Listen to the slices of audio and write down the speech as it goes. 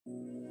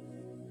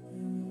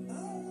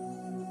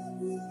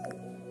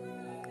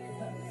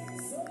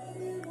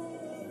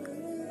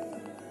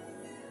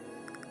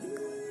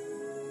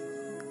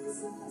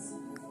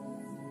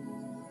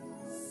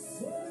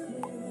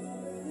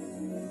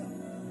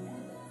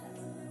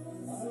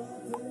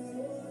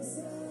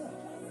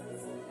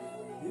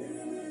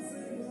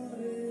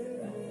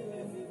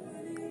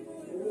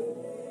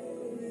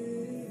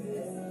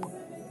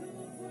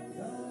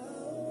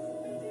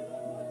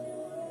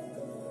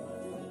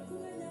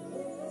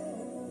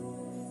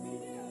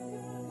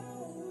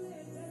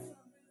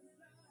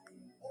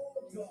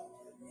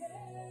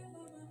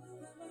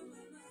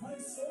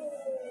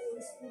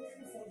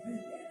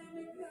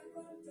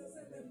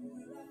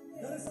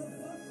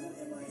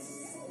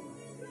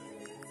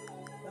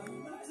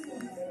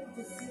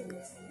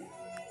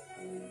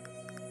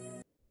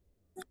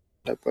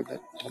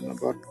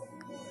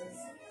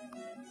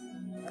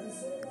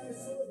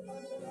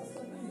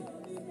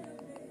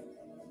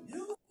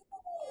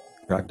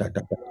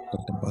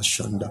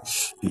Bashanda,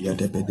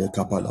 Yadebede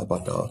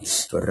Kapalabada,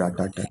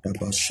 Radadada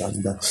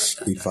Bashanda,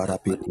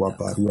 Ivarapirwa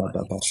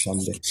Bariada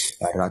Bashande,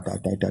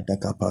 Radadada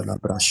Kapala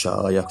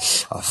Brashaya,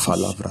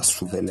 Afalavra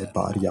Suvele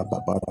Baria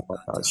Babara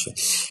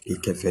Badash,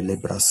 Ikevele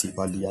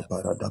Brasivalia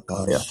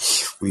Baradapaya.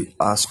 We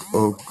ask,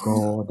 oh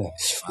God,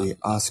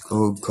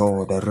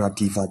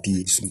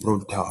 Radivadi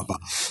Smbruntaba,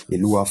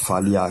 Ilua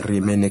Falia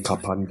Remene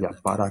Kapandia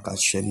Baraka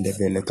Shende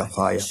Vele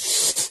Kafaya,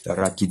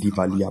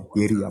 Rakidivalia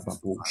Beria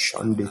Babu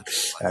Shande.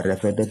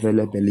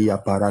 Revedevele belia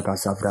paraga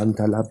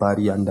savranta la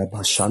barianda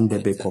bashande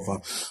bekova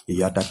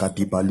yataka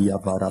dibalia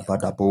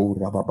varabada bo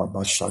rababa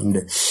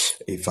bashande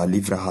eva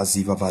livra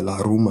haziva vala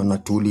ruma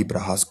natuli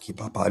brahaski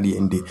papali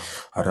ende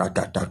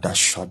radadada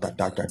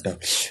shadadada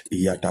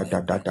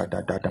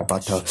yadadadadadada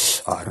bata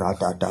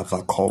aradada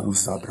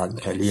vakouza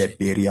brantelie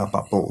beria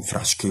babo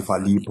frashke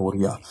vali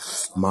boria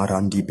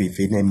marandi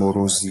bivene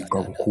morozi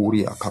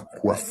konkuria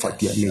kapua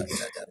fatiane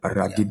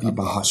radibi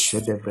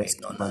bahashede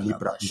vreski vali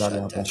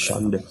brandala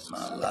bashande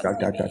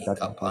Radadada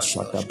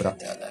bashada bra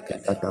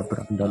Radada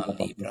brandala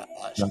baba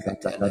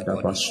Radadada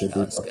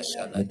bashede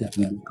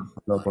Medivili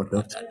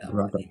kapalabada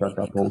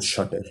Radadada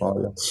boshade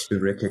vaya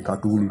Reke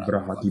kaduli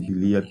brahati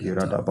bilia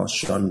birada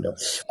bashanda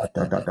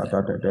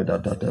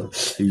Adadadadadadadada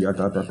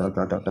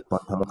Yadadadadadada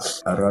bata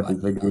Aradi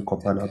vede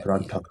kopala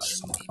branta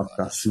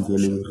Afra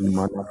suvele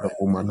rimana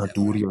brahumana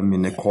duria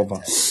minekova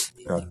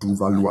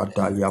Raduva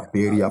luadalia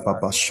peria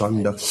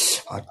babashanda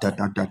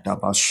Adadadada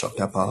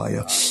bashata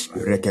baya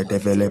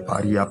Rekedevele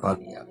paria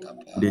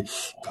de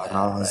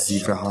Karazi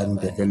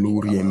Vrahande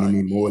Veluri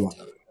Minimola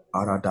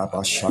Arada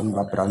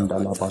Bashanda Branda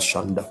La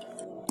Bashanda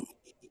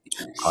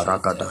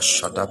Aragada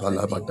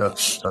Shadabalabada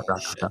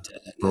Ragada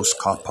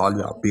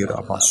Roskapalia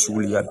Bira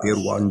Basulia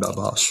Birwanda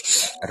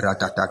Bash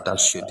Ratatata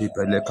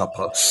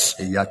Shedibelekapa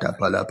Yata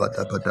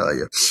Balabada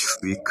Badaya.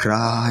 We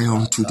cry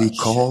unto the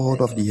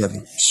God of the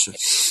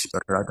heavens.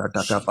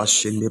 Ratatata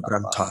Bashinde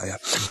Brantaya.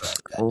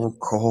 Oh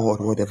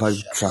God, whatever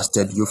we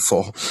trusted you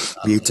for,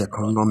 be it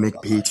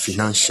economic, be it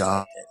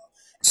financial,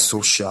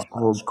 social,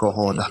 oh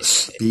God,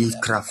 be it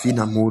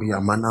Krafina Muria,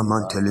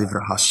 Manaman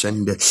Televra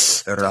Hashende,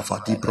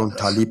 Rafati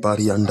Brontali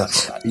Barianda,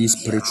 be it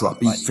spiritual,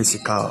 be it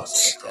physical,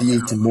 be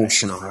it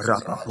emotional,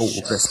 Rapapo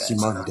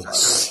Veskimande,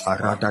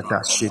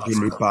 Aradada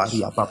Shivili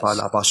Baria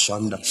Babala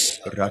Bashanda,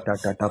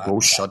 Radada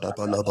Boshada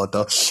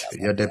Balabada,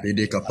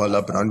 Yadebedeka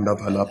Palabranda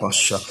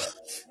Balabasha.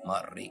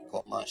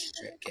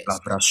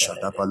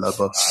 Abrashada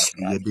balaba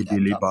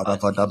yedibili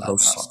baravada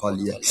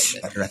brosapalia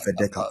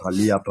refedeka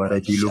palia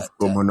parediluf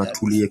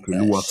gomanatulie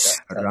kelua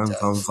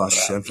ranvan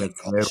vasheve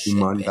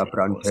ferumanda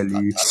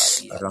branteli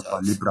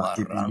rapali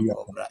bratibilia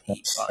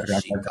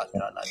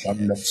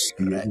shanda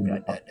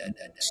yedibili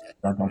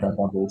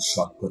radada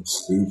bosaka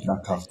ibra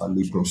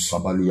kafali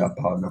brosabalia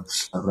pana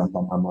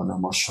rapamana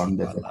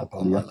mashande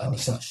vekapalia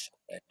pasa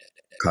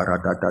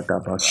karadada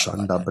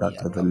bashanda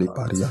brateveli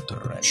pariata.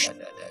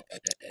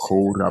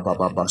 Kora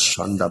baba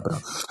shanda bra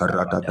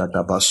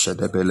radada bashe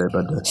de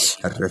belebede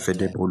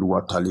refede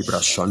bolua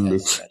talibra shande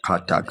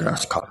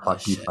katagras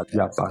kapati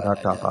patia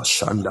parata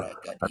bashanda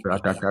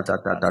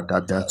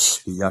radada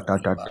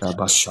yatata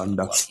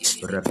bashanda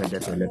refede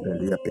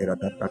belebelia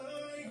perata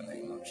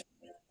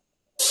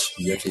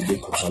yetede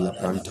kopala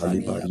pranta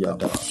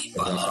libariada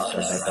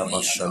radada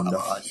bashanda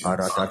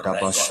aradada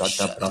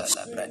bashada bra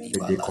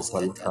de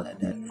kopala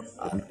prati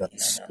randa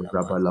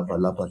rabala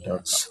balabada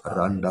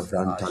randa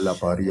vranta la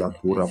baria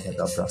pura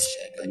bada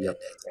brasalia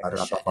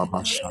arababa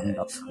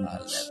bashanda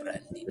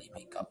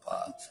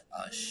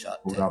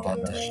pura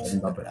bada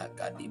shanda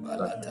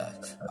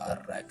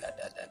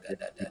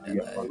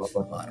dia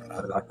balabada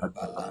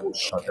radada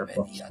boshada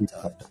basti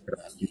kata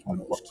grasti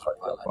palwa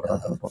kaya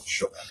barada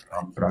basho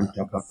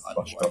ambranta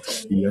basho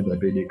ia de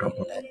bede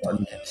kapala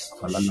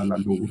falala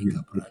luri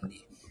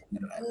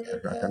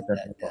radada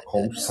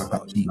bakau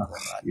sakatila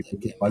itu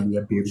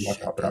palia beria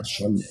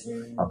kabrashan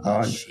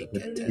aban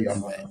dia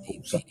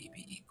makapusa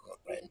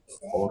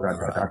ora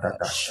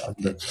radada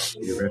shanda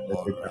irete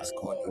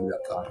grasti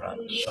para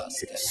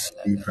shate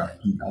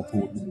ibrahim abu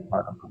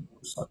para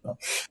kapusa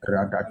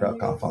radada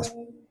kafas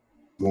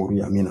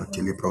Moria mina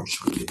tilibro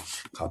shande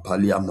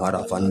kapalia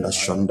maravanda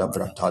shanda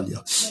bratalia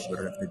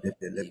repede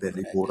bele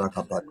bele gora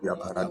kapalia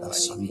barada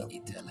sanda.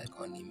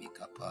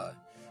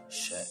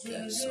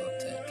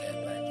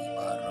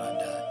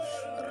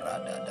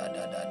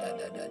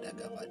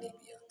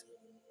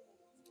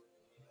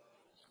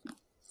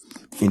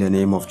 In the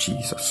name of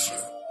Jesus.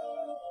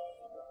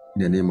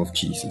 In the name of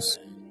Jesus.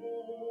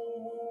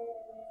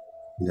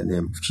 In the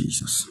name of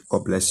Jesus.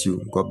 God bless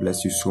you. God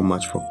bless you so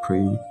much for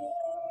praying.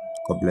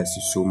 God bless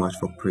you so much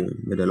for praying.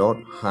 May the Lord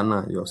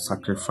honor your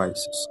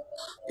sacrifices,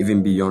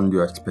 even beyond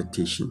your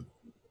expectation.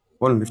 I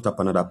want to lift up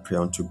another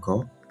prayer unto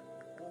God.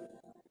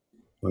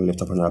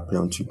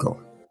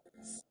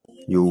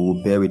 You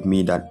will bear with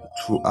me that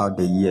throughout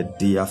the year,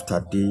 day after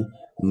day,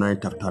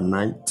 night after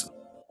night,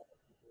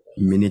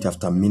 Minute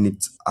after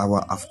minute,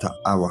 hour after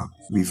hour,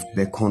 we've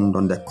beckoned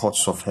on the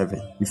courts of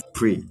heaven. We've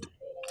prayed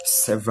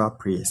several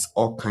prayers,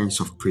 all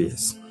kinds of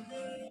prayers.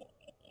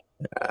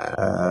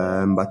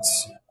 But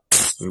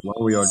in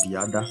one way or the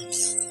other,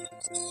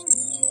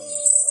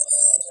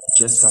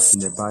 just as in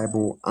the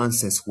Bible,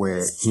 answers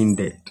were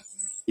hindered,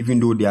 even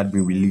though they had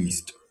been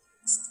released.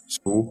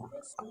 So,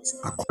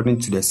 according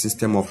to the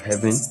system of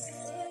heaven,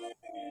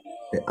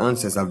 the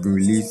answers have been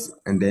released,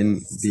 and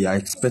then they are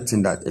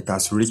expecting that it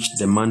has reached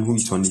the man who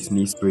is on his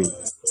knees praying.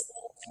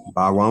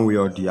 But one way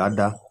or the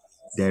other,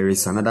 there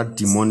is another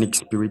demonic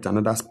spirit,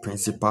 another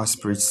principal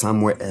spirit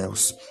somewhere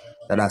else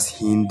that has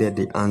hindered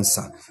the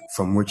answer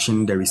from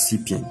reaching the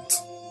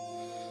recipient.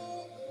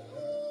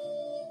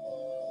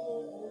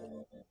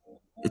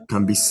 It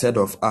can be said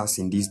of us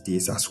in these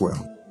days as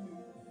well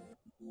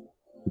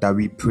that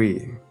we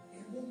pray,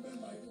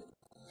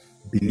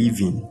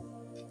 believing,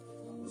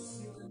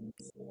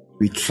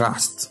 we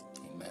trust,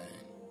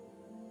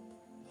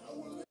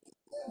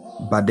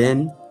 but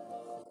then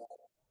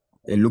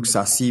it looks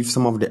as if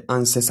some of the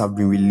answers have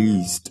been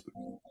released,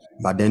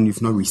 but then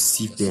we've not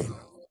received them.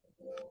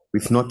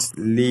 We've not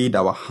laid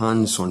our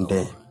hands on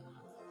them.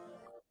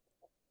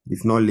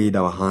 We've not laid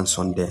our hands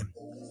on them.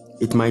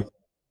 It might be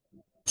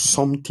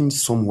something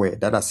somewhere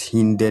that has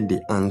hindered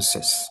the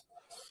answers.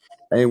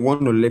 I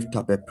want to lift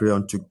up a prayer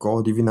unto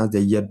God even as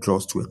the year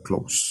draws to a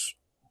close.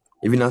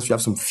 Even as we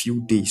have some few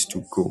days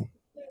to go.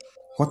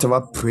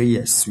 Whatever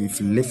prayers we've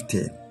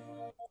lifted,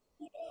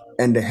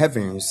 and the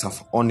heavens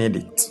have honored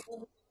it,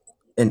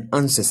 and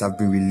answers have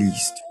been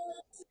released.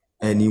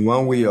 And in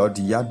one way or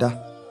the other,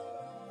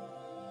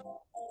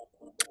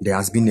 there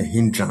has been a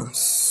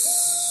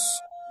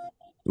hindrance.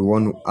 We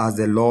want to ask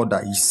the Lord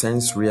that He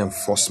sends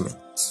reinforcement.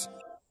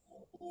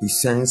 He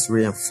sends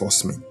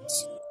reinforcement.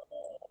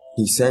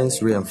 He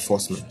sends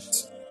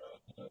reinforcement.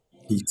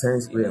 He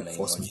sends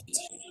reinforcement.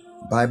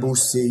 Bible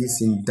says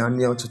in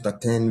Daniel chapter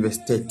 10 verse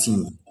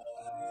 13,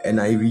 and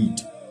I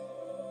read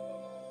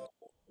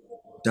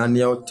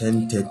Daniel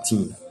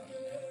 10:13.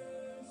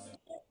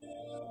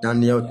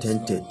 Daniel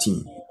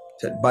 10:13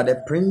 said, "But the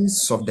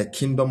prince of the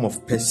kingdom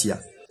of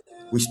Persia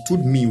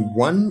withstood me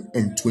 21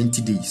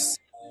 days.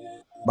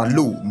 But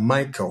lo,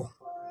 Michael,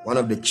 one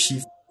of the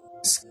chiefs,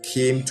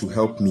 came to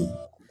help me,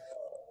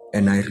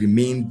 and I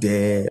remained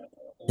there,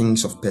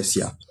 kings of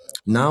Persia.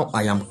 Now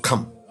I am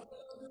come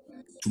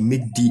to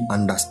make thee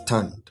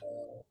understand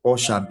what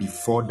shall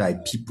befall thy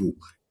people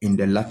in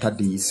the latter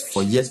days.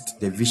 For yet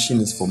the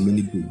vision is for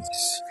many days."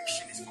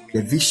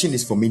 The vision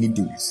is for many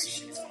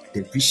days.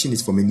 The vision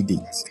is for many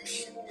days.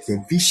 The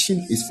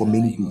vision is for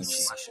many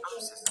days.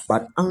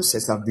 But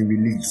answers have been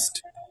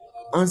released.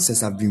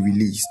 Answers have been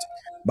released.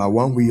 But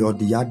one way or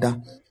the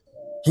other,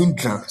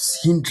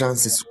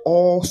 hindrances,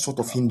 all sort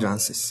of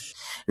hindrances.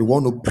 We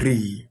want to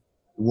pray.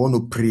 We want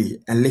to pray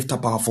and lift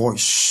up our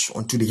voice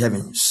unto the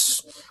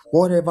heavens.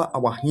 Whatever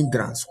our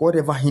hindrance,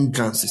 whatever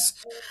hindrances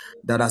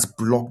that has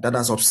blocked, that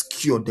has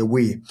obscured the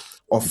way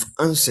of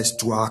answers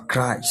to our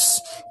cries,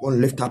 you want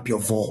to lift up your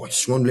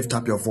voice. You want to lift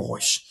up your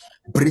voice.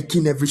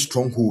 Breaking every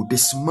stronghold,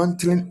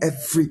 dismantling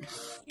every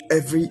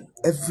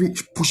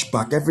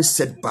pushback, every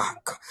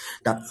setback,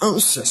 that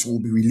answers will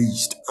be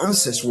released.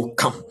 Answers will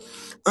come.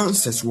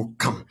 Answers will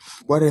come.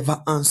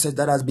 Whatever answer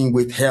that has been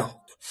withheld,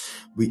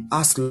 we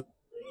ask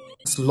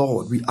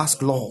Lord,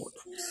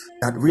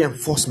 that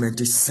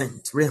reinforcement is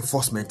sent.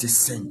 Reinforcement is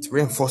sent.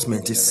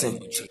 Reinforcement is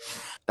sent.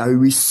 That we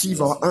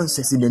receive our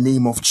answers in the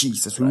name of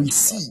Jesus. We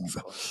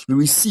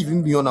receive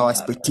even beyond our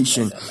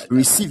expectation. We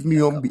receive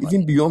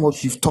even beyond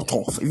what we've thought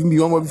of, even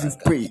beyond what we've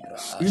prayed,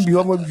 even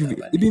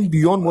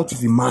beyond what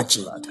we've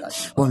imagined.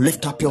 Well,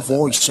 lift up your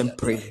voice and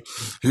pray.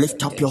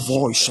 Lift up your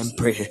voice and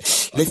pray.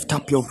 Lift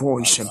up your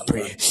voice and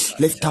pray.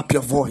 Lift up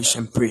your voice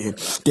and pray.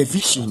 The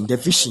vision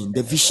has been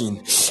given.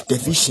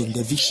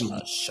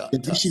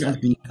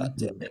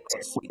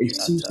 It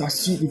seems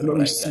as if we've not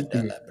received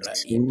it.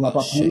 You want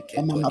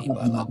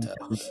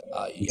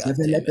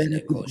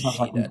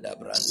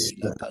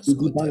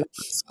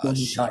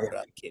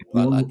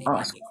to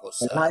ask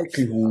the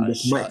likelihood of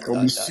Michael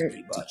be sent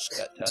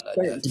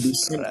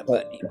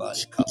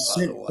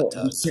forth.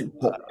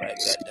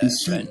 Be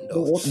sent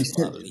forth in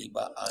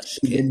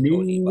the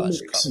name of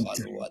Jesus.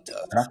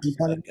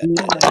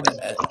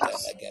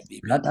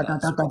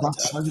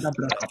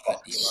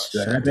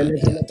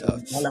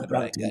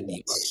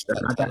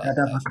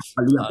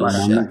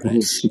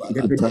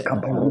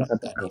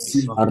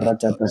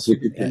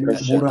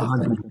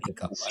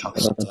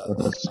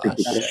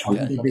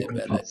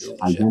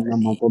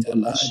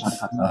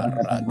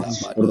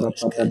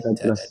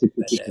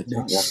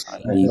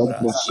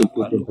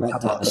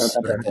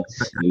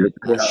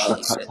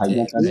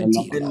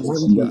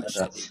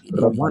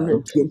 And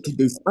 120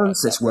 days,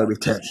 answers were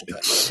returned.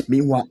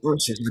 Meanwhile,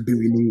 answers will be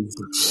released.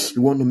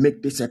 We want to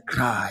make this a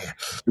cry.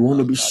 You want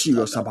to be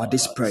serious about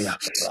this prayer.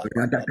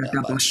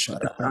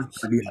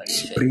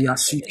 Prayer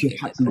as if your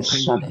heart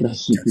depends on Shatra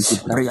sikiti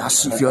it. Pray braka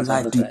as if your tarakata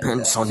life rakata.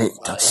 depends on it.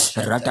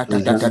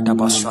 Ayana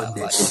nama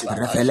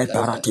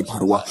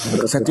kopa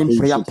Certain Rakato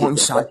prayer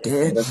sikiti points are braka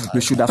there.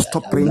 You tarakata. should have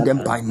stopped praying them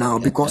Alaka by now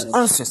because rakata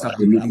answers have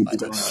been silikiti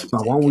released. pa.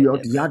 But one way or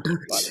the other,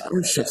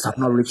 answers have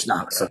not reached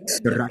us.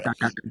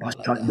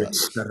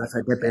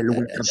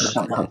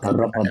 Shakata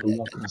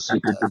rapaduya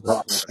sikiti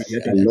braka.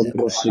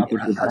 Electro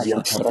sikiti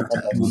braka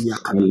tarakata.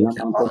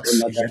 Elama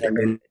kotola gada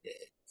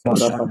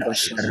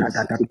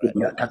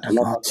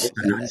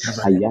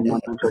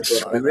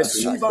We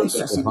receive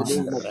answers in the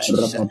name of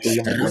Jesus.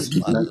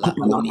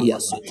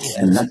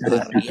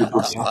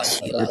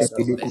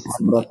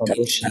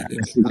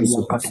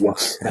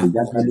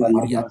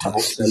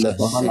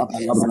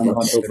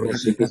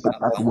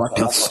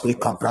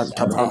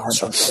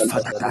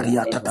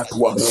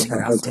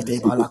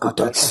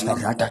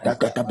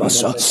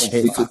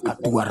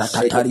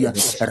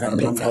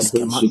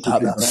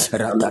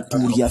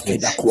 Rataturia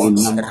kedakwa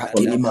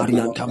ratini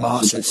marianta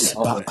bas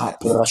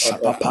pakapo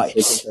shapapai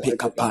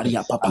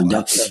pekaparia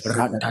papata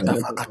rantata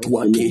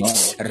fakatuate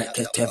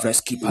rekete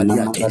veski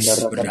paliate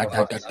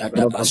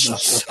ratatata basa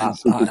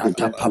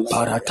aparata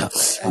paparata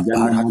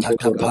aparata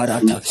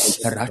taparata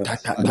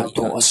ratata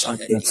pato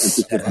asante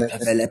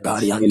retevele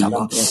parianta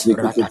ba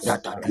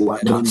ratatata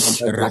tuata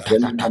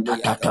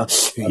ratatata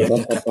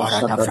yeteke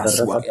parata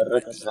fraswa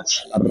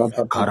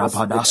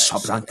Karabada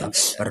Sabranta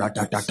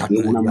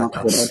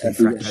Ratatatuata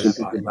Ifratela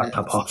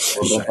Pariatapa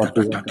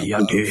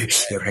Shatatatiate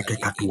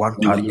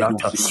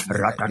Rekekatuantariata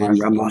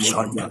Ratatapa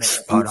Santa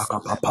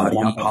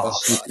Parakapapariapa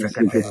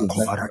Fekepele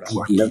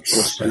Kovaratuati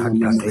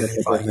Ranta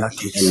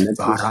Televariati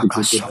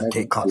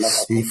Barakashateka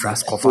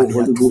Oh,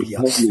 Holy Ghost, Ifraskofaliaturia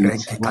help me.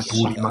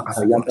 Renkekaturi Mashakata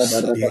Makatua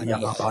yagada Eria ragada.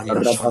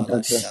 Papania Shanda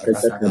Rabada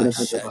Ratata sekata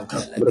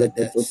Shanta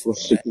Reketo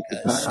prosikiti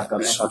prakata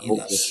Parakasate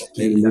lakato.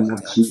 In the Keria name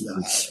of Katatia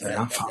Jesus.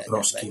 Rafa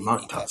Broski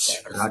Manta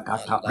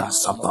Ratata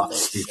Brasapa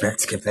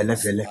Ivetske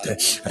Velevelete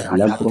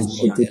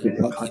Rataturia Leprosikiti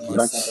prakata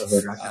Velekatia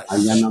rakata.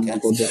 Ayana Ratata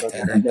magodora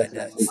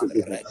gadija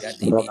prosikiti.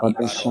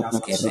 Rabada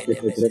shakata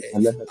rekete breka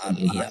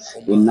lehekadura.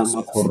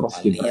 Inama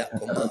koroski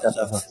prakata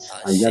rakata.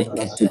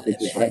 Ayabra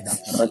sikiti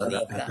prakata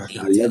rakata.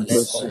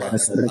 Lebro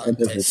sekata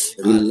rekete.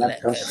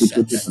 Ilatra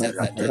sikiti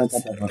prakata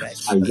rakata.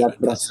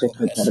 Ayabra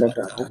sekata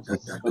rekete.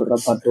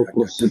 Rapato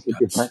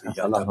prosikiti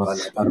prakata lava.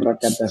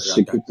 Rakata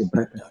sikiti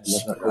prakata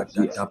lava.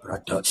 Ratata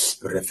Brata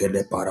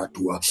Revele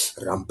Paratua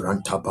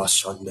Rambranta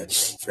Basande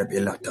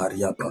Frebela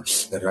Tariaba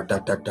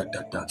Ratata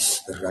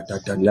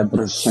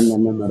Lebro Ratata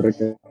shanana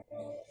rekete.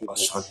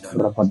 Basanda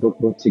Rapato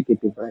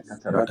sikiti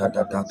prakata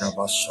rakata. Radadada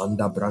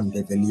Basanda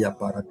Brande Velia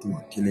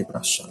Paratua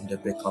Telebrasande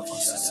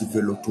Becavas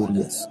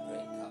Civelotorias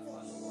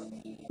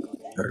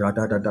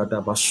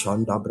Radadada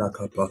Bashanda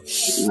Brakapa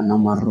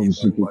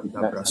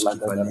Iparuanda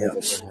Braskivalia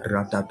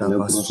Radada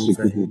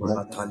Basuvre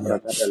Himalatalia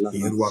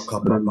Irua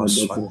Kapa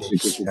Basande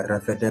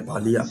Revede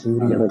Balia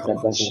Puria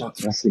Kapapua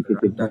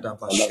Radada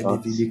Bashede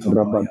Vili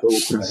Kapaya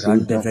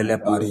Randevele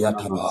Baria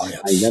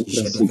Tabaya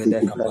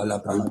Jedevede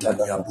Kapala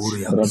Brantalia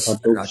Buria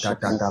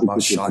Radada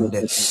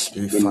Bashande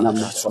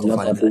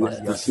Ifakraskopali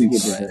Baliate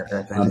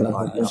Revele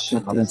Baria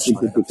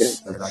Kapapusanda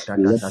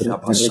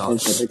Radada Basha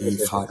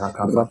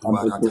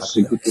Ifarakavatua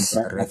Rataria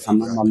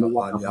Refibra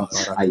Kapalia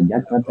Baraturia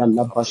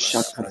Bakapa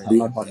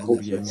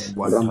Reketeluria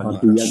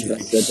Menwantalia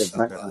Shede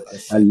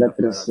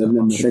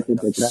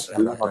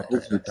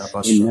Ratatata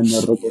Basha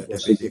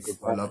Yadebede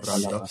Kupala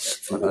Branda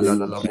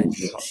Falalalala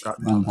Shabrata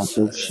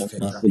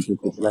Refebra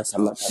Kikomasa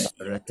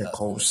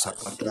Reteko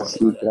Sakatua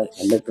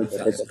Branda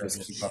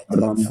Felepreski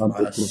Papalia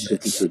Paradia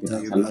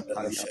Irua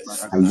Talia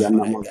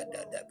Paragashande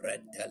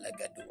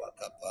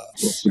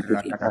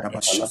Ratatata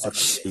Basha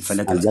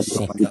Ifelegraki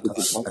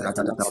Papaliata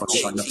Ratatata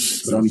Bashanda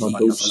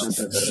Rakipaya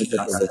Balabra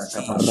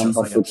Ratatata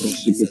Basha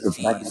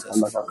Fire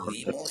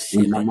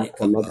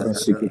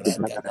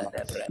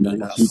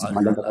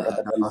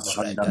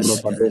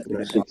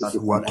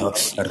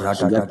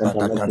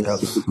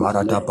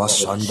Marada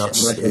Basanda,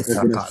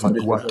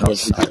 Efrakafatuata,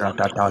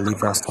 Radada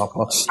Livras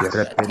Papa,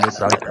 Repele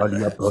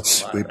Brantaliaba.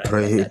 We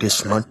pray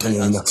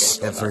dismantling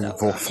every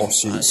evil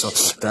forces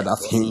that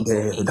have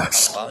hindered.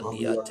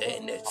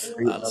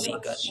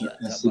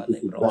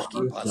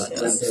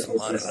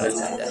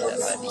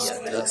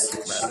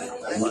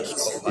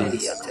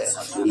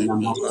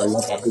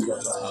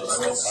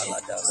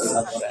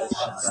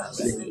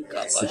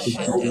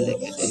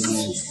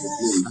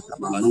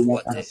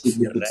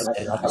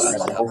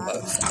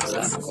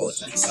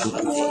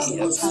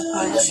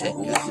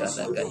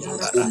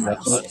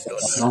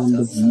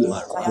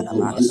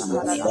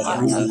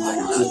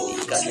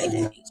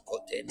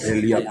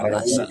 Elia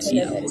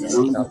Paradia,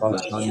 Oh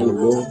Tabashande,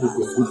 Lord, we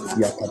give you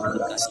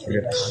Yakatia,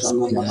 Repas,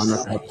 Shana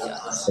Yamanata, Masakata.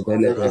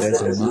 Sebele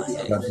Berezeli,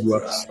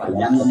 Gadua,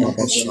 Ayana Ayaka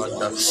Magodoro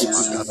Babashanda, Sikiti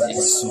Akara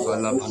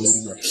Sivala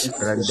Buria,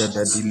 Rende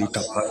de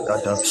Dilika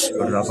Pardada,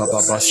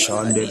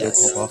 Rababashande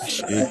Bekova,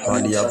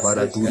 Ifalia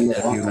Baraduri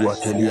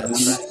Epiruatelia,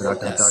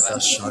 Radadada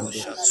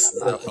Shande,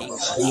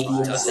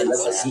 Rababashande.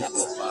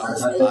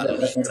 Ali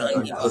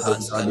Brandi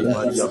Bahaskata,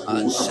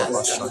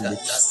 Ashanta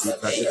Tata,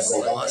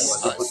 Eyakomanu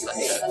Ansata,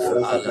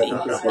 Ali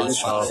Brahima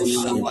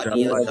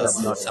Sapadiata.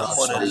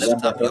 Somebody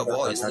lift up your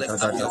voice,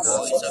 lift up your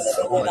voice.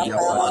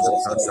 Likomanu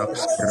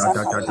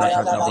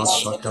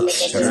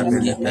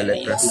Rebele Pele Imelia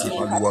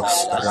Presivalua,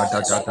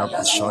 Radadada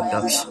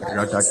Bashada,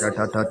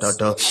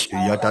 Radadada,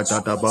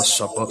 Yadadada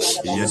Basapa,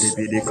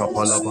 Yadibidi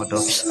Kapalabada,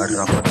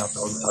 Rabada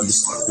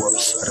Prontalipalua,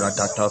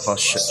 Radata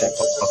Vashete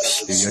Papa,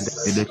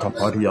 Yadibidi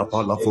Kaparia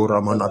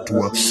Palavora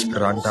Manatua,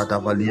 Randada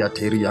Valia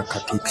Teria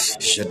Kati,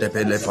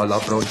 Jedebele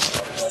Palabron,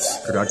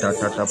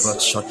 Radadada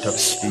Bashata,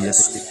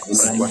 Yadibidi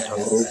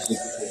Kapaluata.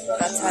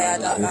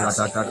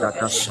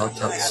 Radadada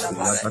Shata,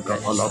 Yadaga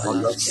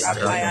Balabala,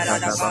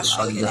 Radadada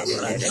Sanda,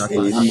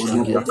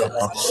 Radadada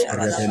Kapa,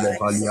 Rebele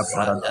Valia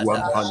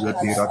Paraduan Palia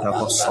Pirata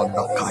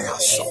Basanda Kaya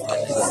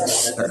Sotatua,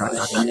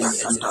 Radadada,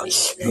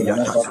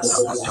 Yatata,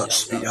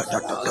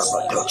 Yatata,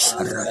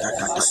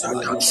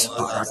 Radadada,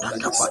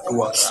 Paradada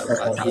Patua,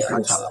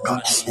 Radadada,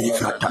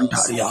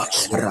 Ifratataria,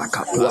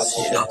 Rakatua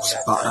Tina,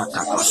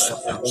 Paradaka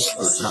Sota,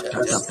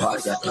 Radada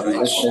Pariata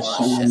Rekoma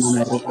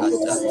Shepadi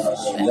Hata,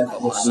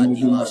 Lekoma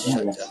Anima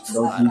Shata,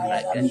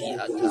 Aregadi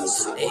Hata,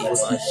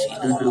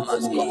 Mashina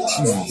Namate.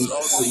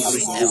 Lord, we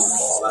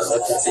re-enforce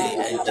the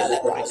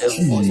angelic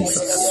re-enforcement.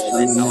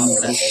 Let our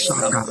blessings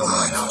come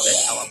forth. Let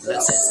our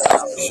blessings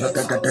come forth.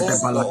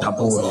 Oh God,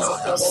 oh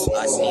God.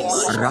 Adima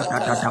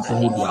Shkapela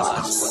Kanimi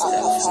Askote,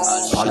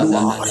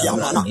 Palua Ashadada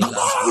Yamana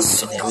Brandilas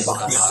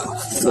Sakabania,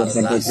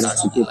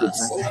 Kumenemekapa,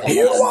 Alasandilas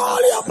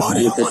Iwalia Kuveliata,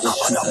 Paria Ashadada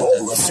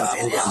Manababo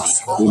Sevelia,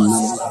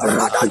 Brandikomanskapa,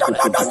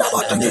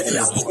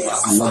 Radadadadadabatabelia Rekedebedia,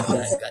 Puriaka,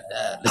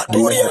 Regada,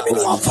 Laturia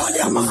Minua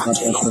Falia Rabalikapa,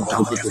 Makatila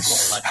Mutaya,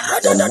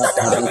 Ekomanikompadiata,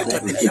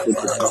 Radadadadabelia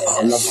Purakaba,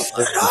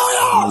 Rakedebelegede,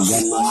 Raya,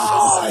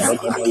 Aya Alukomanikoshadada,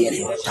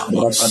 Makatili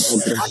Mutama,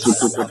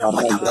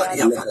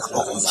 Radadadadabatabaria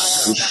Palabo,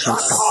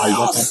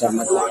 Rakaya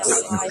Seveluata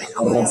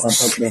Kapinamo,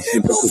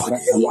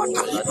 Ebrofani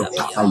Watali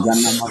Brutama,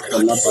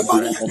 Rakini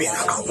Baria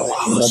Pina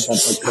Capoas,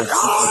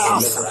 Raya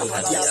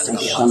Salabatia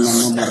Telima,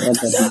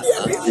 Rekadania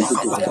Pina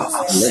Capapa,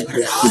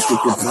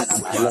 Raya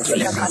Faturia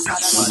Telecata,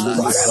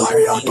 wherever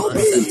you are to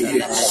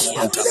be,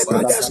 until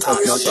by the time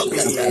you are to be,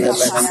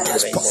 at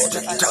this point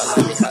in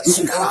time,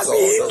 I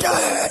mean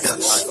dead,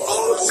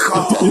 oh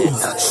God,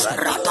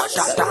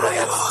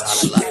 Ratatataya,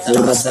 it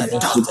doesn't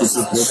toss,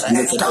 it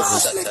doesn't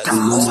toss,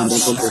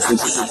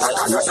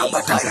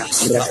 Ratatatatatatataya,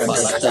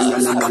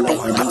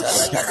 Regadagadagalakatoita,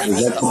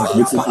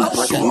 Rakibaya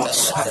Palapatua,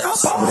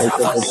 Rabaya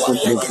Patua,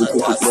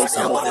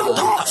 Tekiluataria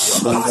Manata,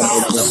 Lift up your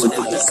voice. Somebody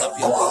lift up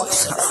your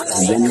voice.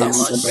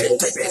 Lekama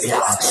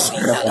shetepelia,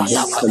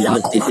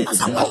 Radadavalia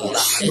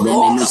idalikapalate,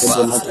 Kumanatamo, alatenemekapa, Rosa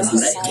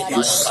rekimaskante,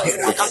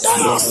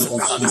 Iragadas,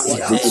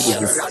 elukumanuateria,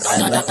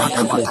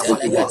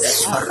 rekedebelegede,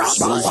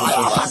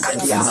 imanikapa,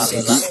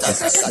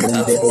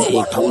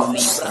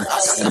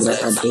 alatakakata,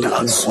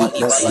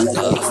 ekolibra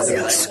akwalibayata,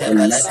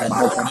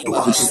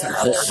 rendebelegedibidiba,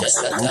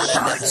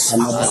 ashatatalede,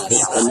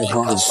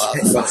 alikomanikapa,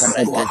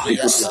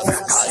 regadiata,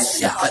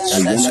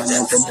 ashatatalede,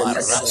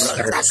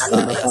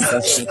 marabrantoskadiata,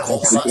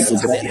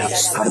 ikomaskopenia,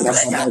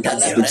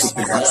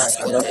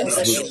 regadelebrentibiaskote,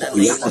 in the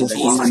name of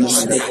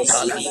Jesus.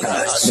 Kalibra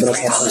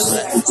askata,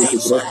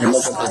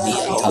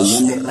 ikomanuskadiata,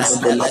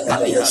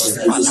 rendelebelias,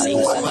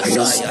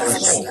 alikomashaya,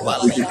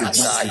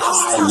 ivalikataya,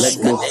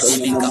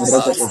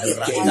 ashkadenimikapa,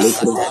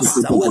 ratakate.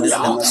 Somebody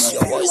lift up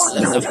your voice,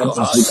 lift up your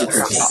voice.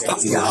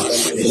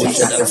 Introduce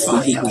wisdom,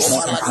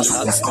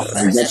 ikomaladiha,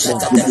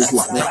 redelekate,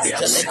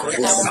 angelic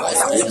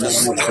reinforcement,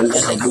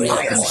 angelic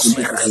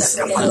reinforcement,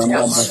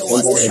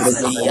 lekomanuate,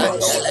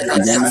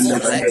 yandelegede,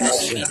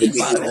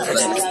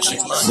 regedibidibadose,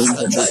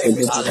 imaskate,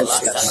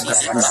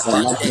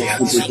 alatanimikapante,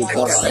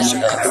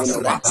 ikosete,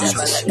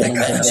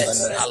 rendebelekete,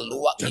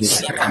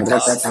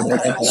 aluakiminikapa,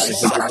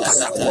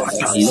 regashatatata,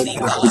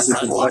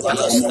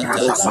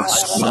 ilibalakaduabiaskata,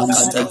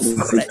 ashakata,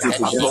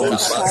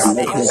 rekedimikapa,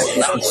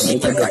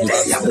 ekolakonimikapa,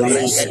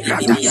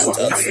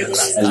 regedibidiata,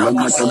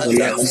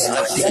 lakamalata,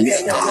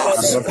 ashetetele,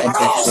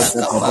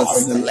 rekedimikapa,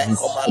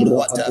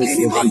 lekomaluata,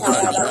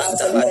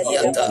 ivranibranta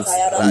badiata,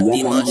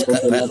 radimash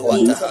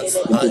kapeluata,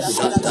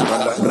 ashata,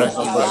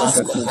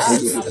 ranimaskope,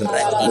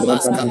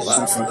 rekimaskapa,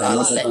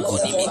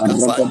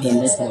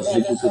 alekonimikapandia.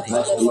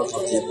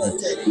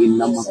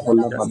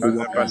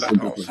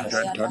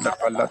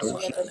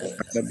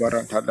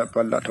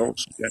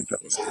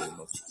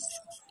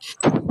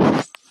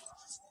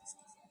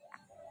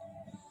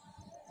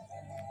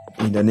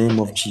 in the name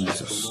of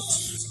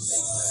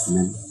Jesus.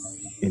 Amen.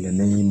 In the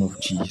name of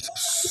Jesus.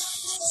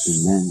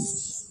 Amen.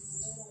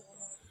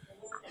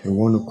 We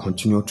want to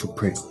continue to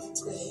pray.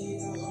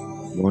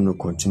 We want to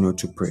continue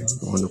to pray.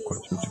 We want to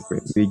continue to pray.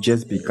 We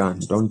just began.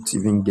 Don't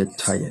even get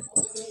tired.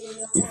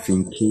 If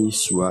in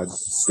case you are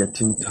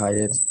getting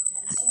tired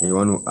and you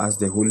want to ask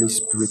the Holy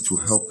Spirit to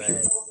help you,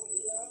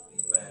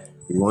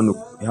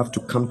 we have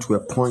to come to a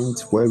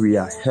point where we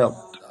are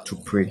helped to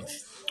pray.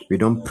 We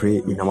don't pray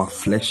in our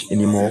flesh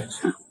anymore,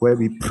 where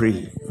we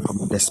pray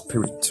from the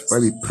Spirit,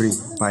 where we pray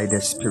by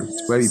the Spirit,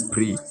 where we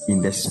pray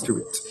in the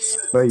Spirit,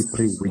 where we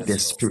pray with the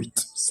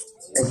Spirit.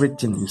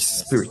 Everything is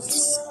Spirit.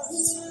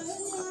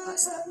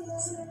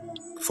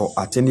 For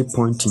at any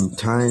point in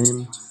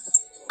time,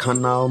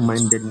 carnal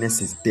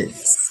mindedness is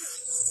death.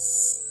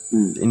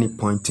 At any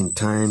point in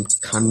time,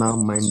 carnal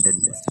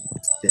mindedness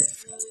is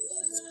death.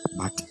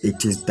 But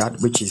it is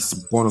that which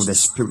is born of the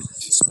Spirit,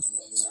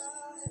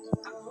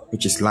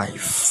 which is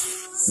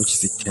life, which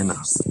is eternal.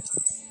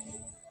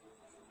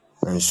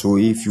 And so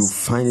if you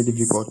find it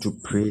difficult to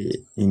pray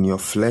in your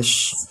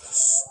flesh,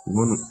 you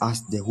want to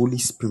ask the Holy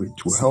Spirit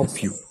to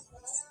help you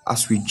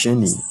as we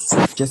journey.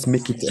 Just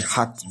make it a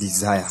heart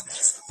desire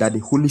that the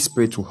Holy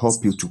Spirit will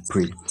help you to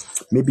pray.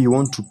 Maybe you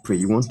want to pray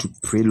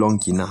long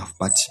enough,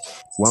 but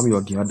one way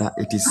or the other,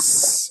 you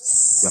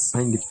are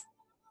finding it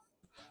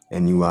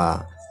and you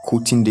are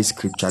quoting this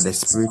scripture, the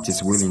spirit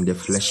is willing, the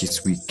flesh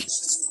is weak.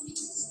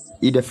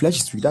 If the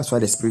flesh is weak, that's why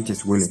the spirit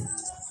is willing.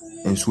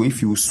 And so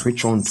if you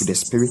switch on to the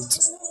spirit,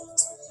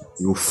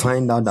 you'll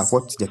find out that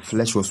what the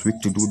flesh was weak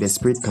to do, the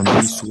spirit can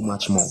do so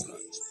much more.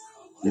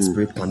 The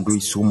spirit can do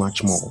it so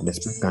much more. The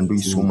spirit can do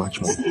it so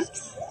much more.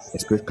 The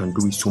spirit can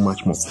do it so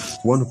much more.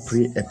 You want to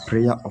pray a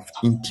prayer of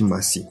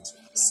intimacy.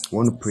 You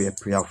want to pray a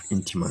prayer of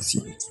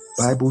intimacy.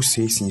 Bible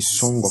says in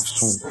Song of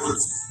Songs,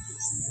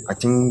 I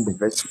think the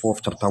verse 4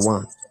 of chapter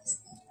 1,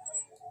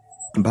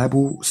 the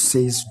Bible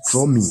says,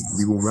 draw me,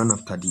 we will run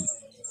after thee.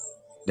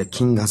 The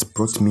king has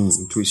brought me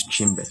into his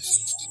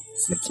chambers.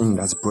 The king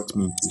has brought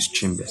me into his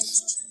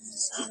chambers.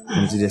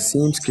 And it is the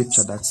same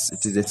scripture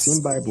it is the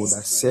same Bible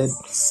that said,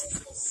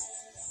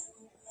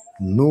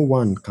 no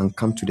one can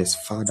come to the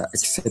Father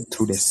except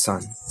through the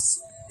Son.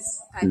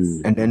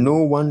 And then no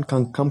one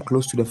can come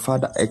close to the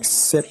Father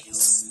except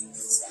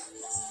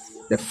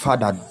the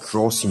Father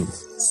draws him.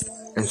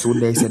 And so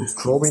there is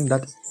a drawing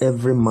that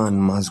every man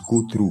must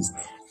go through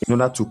in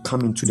order to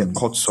come into the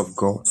courts of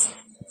God.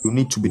 You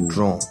need to be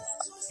drawn.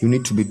 You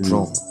need to be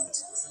drawn.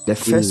 The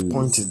first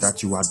point is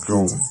that you are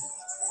drawn.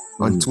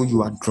 Until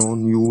you are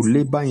drawn, you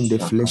labor in the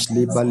flesh,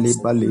 labor,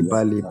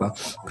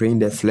 pray in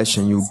the flesh,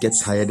 and you get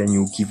tired and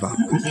you give up.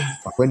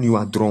 But when you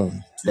are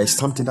drawn, there is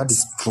something that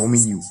is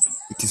drawing you.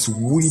 It is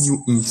wooing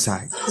you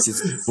inside. It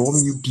is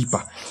drawing you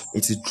deeper.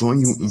 It is drawing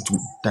you into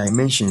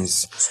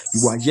dimensions.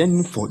 You are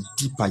yearning for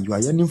deeper. You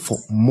are yearning for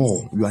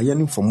more. You are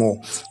yearning for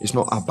more. It's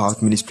not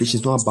about ministration.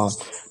 It's not about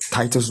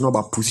titles. It's not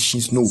about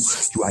positions. No,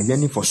 you are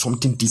yearning for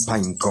something deeper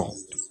in God.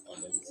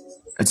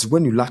 It's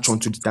when you latch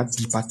onto that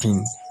deeper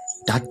thing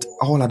that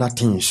all other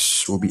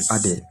things will be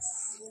added.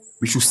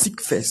 We should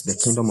seek first the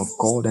kingdom of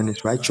God and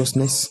His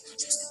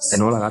righteousness,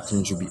 and all other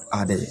things will be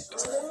added.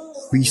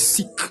 We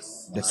seek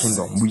the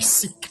kingdom. We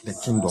seek the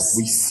kingdom.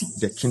 We seek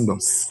the kingdom.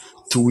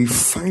 Till we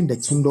find the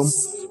kingdom,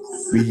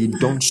 we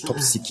don't stop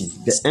seeking.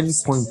 The end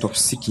point of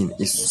seeking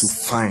is to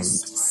find.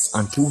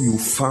 Until you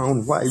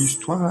found, why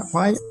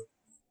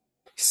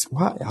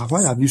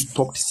have you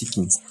stopped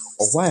seeking?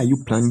 Or why are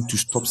you planning to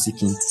stop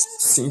seeking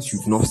since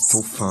you've not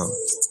still found?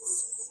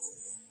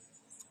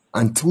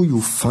 Until you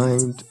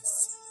find,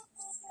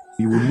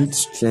 you will need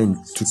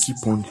strength to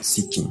keep on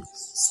seeking.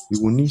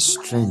 You will need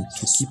strength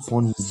to keep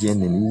on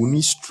yearning. You will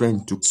need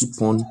strength to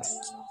keep on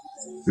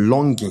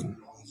longing.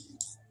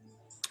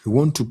 We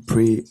want to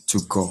pray to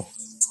God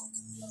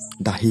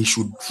that He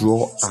should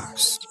draw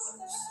us.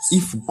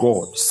 If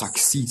God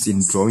succeeds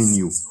in drawing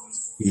you,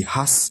 He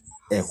has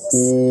a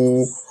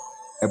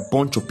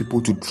bunch of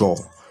people to draw.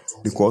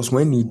 Because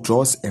when He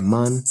draws a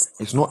man,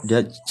 it's not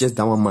just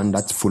that one man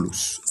that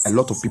follows. A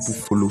lot of people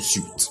follow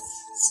suit.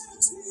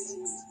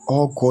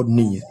 All God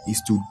needs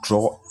is to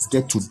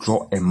get to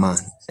draw a man.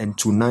 And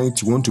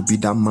tonight, you want to be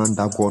that man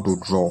that God will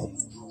draw.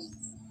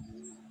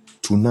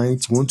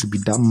 Tonight, you want to be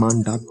that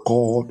man that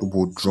God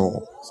will draw.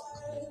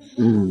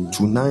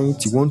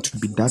 Tonight, you want to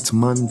be that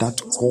man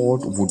that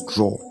God will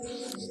draw.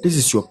 This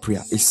is your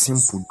prayer. It's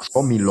simple.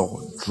 Draw me,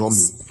 Lord. Draw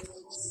me.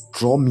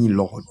 Draw me,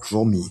 Lord.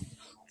 Draw me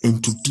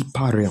into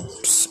deeper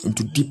realms,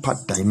 into deeper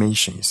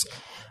dimensions.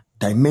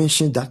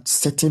 Dimensions that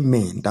certain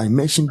men,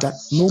 dimensions that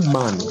no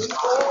man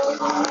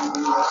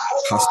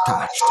has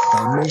touched,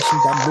 dimension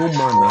that no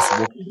man has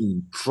walked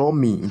in. Draw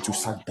me into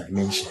such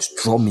dimensions.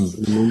 Draw me.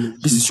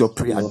 This is your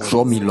prayer.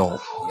 Draw me, Lord.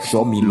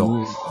 Draw me,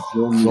 Lord.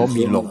 Draw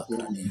me, Lord.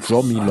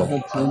 Draw me,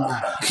 Lord.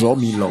 Draw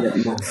me, Lord.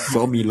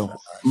 Draw me, Lord.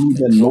 In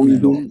the Draw me,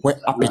 Lord. longing Where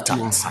of my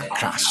appetites are heart,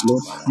 crushed,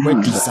 Lord where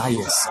Jesus,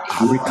 desires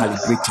are let my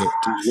recalibrated,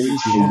 heart long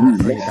you for want you.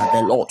 to pray that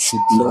the Lord should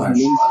draw Lord,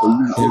 you. long for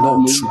you The in the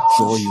Lord name should of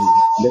draw Jesus. you.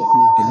 Let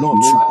my The heart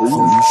Lord long should for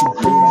draw you. you. He should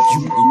Let bring my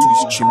you into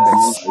His heart long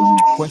chambers for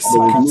you. where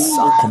There is secrets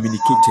no are rest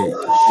communicated, for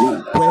my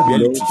soul. where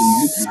Lord, to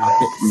make realities my are heart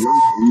birthed,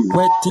 long for you.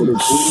 where It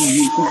is only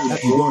you things who will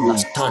that you draw don't me.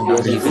 understand You are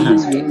are the only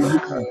revealed, one who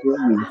can draw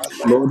me.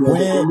 Lord, you are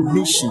the where only one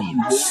who can draw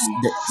nations, me.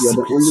 the You are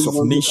the only secrets of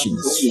one who can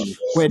draw nations, me.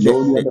 where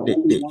Lord, you are the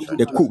only one who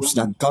the can draw codes me.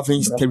 that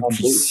governs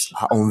territories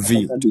Brakadosh, are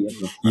unveiled.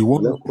 Brakadia, You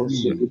want to Lekose,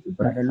 pray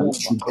that the Lord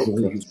should draw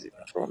you.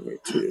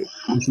 Brakadia.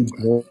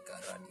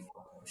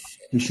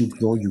 He should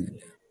draw you.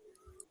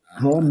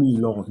 Draw me,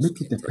 Lord.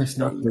 Make it a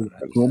personal prayer.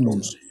 Draw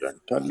me.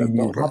 And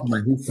you have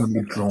my whole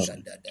family drawn.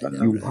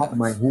 You have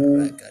my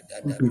whole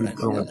company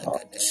drawn.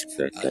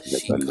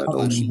 You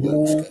have my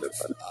whole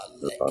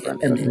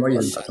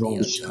employers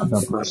drawn.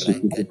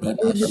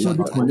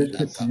 Everybody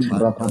connected to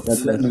me.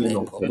 Draw me,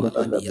 Lord.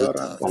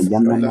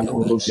 Ayana Draw me,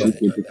 makorosi Lord.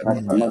 kiti Draw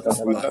me, brata Lord. lada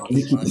balada.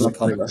 Make it a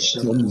prayer. Rabada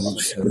Draw me, Lord.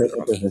 shakata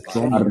rekete.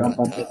 Draw me, Lord.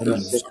 Arabada Draw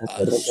me, Lord.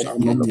 grasika regada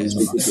Draw me, makorosi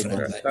Lord. kiti. Draw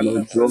me,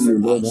 Lord, draw me,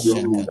 Lord, draw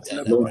Lord. me.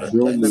 Lord,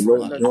 draw me,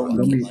 Lord, draw Draw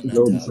me. me into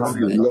Lord, the draw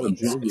me, Zion. Lord,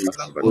 draw me.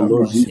 Oh Draw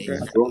Lord me into Jesus,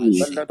 the draw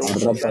me.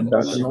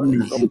 Arabada Draw me.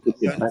 shakata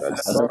sikiti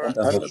brata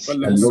regada.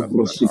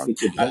 Elogro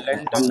sikiti brata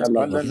panda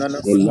lava.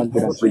 Elagra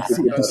Lord, I sikiti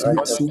say it barata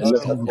makes so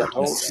strong. kalada.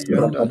 Lord,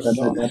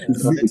 Rabada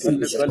it makes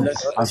so strong.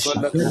 As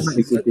you turn my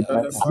sikiti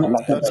brata foot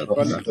kalada.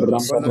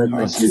 Rabada from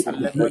my foot, sikiti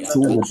it makes brata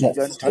so kalada. strong.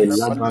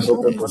 Elabaroka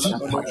Draw me bashaka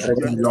deeper.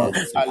 Draw me, regada. Lord.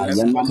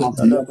 Ayana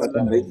mazia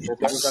bada benda.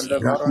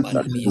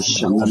 Rakatini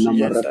Shangana Abradosh.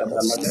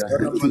 Marakata Rakiti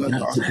Lagrahiti,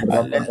 Brante Rabada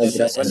Paradosh.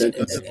 Grasiti,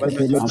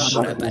 Rebele Ashaka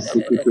Paradosh.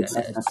 Sikiti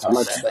Brata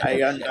Kalagada,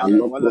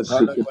 Alopro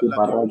Sikiti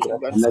Baragra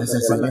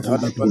Kalagada,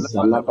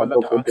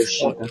 Zalabado Koto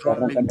Shaka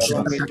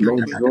Karagada,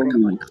 Lord draw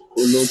me,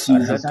 O Lord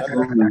Jesus,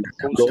 draw me,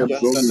 Lord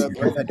draw me,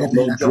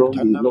 Lord draw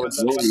me, Lord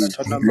draw me,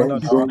 Lord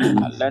draw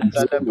me,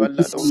 keep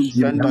on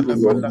drawing me,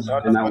 Lord,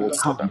 and I will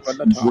come.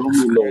 Draw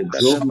me, Lord,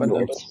 draw me,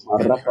 Lord.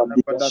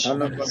 Marapadia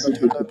Shaka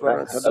Sikiti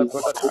Brata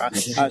Kalabakota,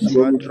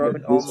 draw me to the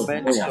place of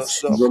prayer,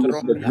 draw me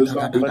to the place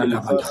of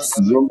holiness,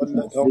 draw me to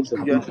the place of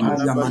intimacy.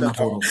 Kapaya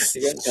Manavoros.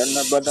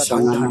 Shangana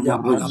Zantalia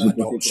Marosi Giti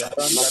Palabadosha.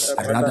 Brata Lagada, Ella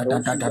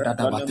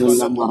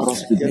Radadadadadabatas.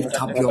 Marosi Lift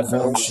Brata up your Rakata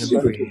voice and Sikiti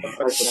pray.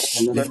 Baragra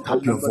Lift up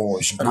Kalagada, your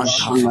voice. Granta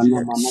Shangana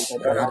Palia.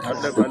 Managada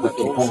Lagada Sikiti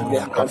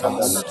Radadadadabakoria Brata Kavas.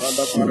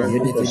 Rakata, Lebruga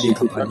Yedevede Sikiti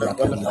Kapalia Brata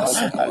Palias.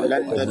 Rakata,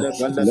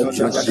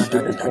 Lebra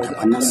Sikiti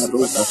Brata Radadadadadabatas.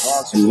 Namaruka,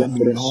 Draw me,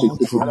 Lebra Lord,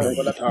 Sikiti draw Brata me.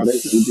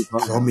 Rakidi Draw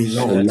Paya, me,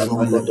 Lord, Ella draw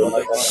me, Bada Lord.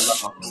 Lagada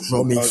Lava,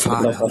 Draw me,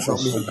 Father, Rabada draw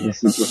me. Shakra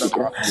Sikiti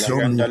Brata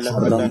Draw me,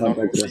 draw me. Rabada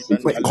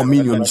Where Grasikiti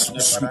communion is so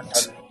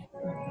sweet.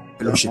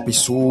 Fellowship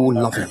is so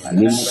lovely.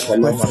 Anima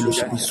Where Kalava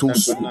fellowship is so Sikiti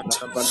sweet.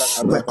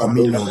 Where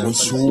communion Rabadosha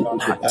is so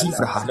Sikiti hativra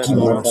Rabada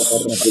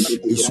hakimios.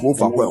 Rasikiti It's so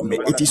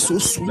overwhelming. It is so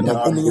sweet than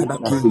any Rabadu other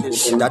thing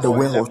Grasikiti that the Lakata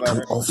world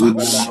can offer.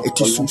 Inama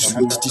It is so Kolava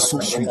sweet. It is Dosha so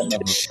sweet.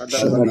 Ragadava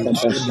Draw me,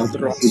 Rabada draw me,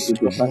 Shakra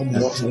Sikiti draw Brata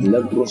me, draw me.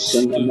 Lebro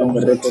Sangana Draw me,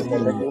 Mereka draw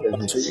me.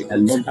 Belegade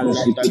Lebro Keep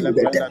Sikiti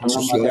the Brata depths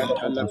of your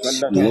heart. Namarakata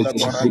Depths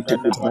Lebro of your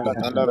Sikiti heart.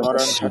 Brata Ragadava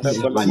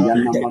Keep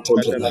the Ayana depths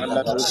of your Makoto heart.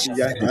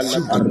 And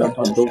fill the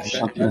depths of Rabado your heart.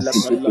 Shakra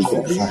Sikiti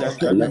Draw me Brata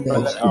deeper in the Lebro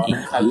Holy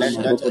Sikiti Namarakata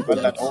Lebro Sikiti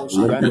Brata Ragadava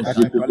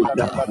Rekete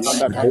Zegada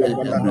Ragadava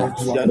Inama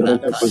Kolava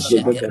Dosha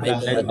Sikiti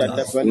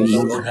Brata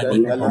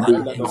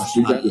Rabada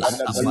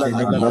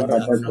Grasikiti Brata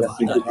Lebro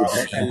Sikiti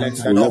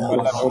Ragadava Lord,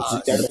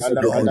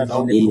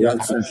 draw me deeper.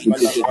 Ilagra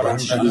Sikiti Brata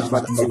Randa Lavati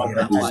Namakalakadi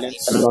Verata.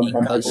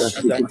 Rabada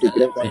Grasikiti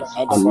Brata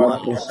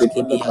Alabra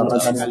Sikiti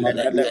Paragana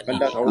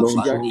Marakata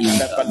Lord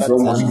draw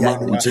me We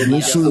are in a Mako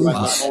generation,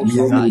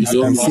 we are in a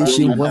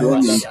dispensation where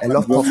a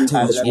lot draw of me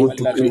to the things want place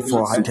to of crave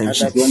for our intimacy,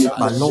 attention. draw me to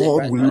But the place Lord,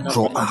 of will you prayer,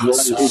 draw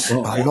draw me, O us?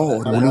 God, But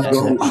Lord, will you draw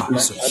draw me, O God,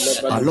 us?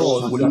 But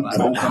Lord, will you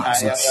draw Shaka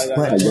us?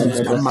 Where things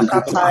Ayada that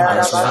matter to Sikiti, Kapaya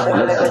others will no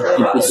longer Legra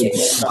matter to Sikiti us.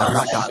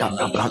 Brata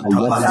Kalabada,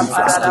 Radadada branta Ayada bali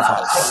festiva.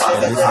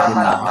 Revede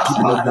baraki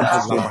Legra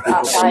maruka lava.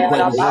 Sikiti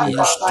Where you Kalabada, want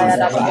us to,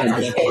 Rabada Brata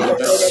where you want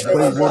us to,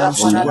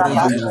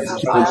 wherever you will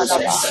keep us.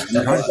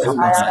 Ranta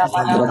baskita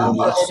Rabada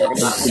libradias.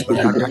 Shakra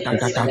Sikiti Brata,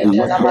 Radadadada Legra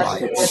bakapaya.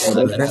 Sikiti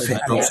Regada,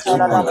 Refetoski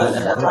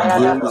magovra draw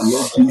dadiata. me,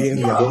 Lord Jesus,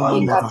 Beria draw me,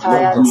 mane Lord vapora Jesus,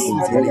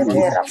 draw me,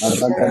 suvelegede.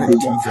 Aragadiga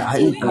Retive Sikiti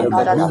haivre Regada,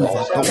 meniva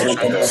toske.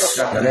 Rabada Shakra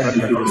Sikiti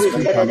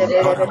Repedoski Brata Kalabada,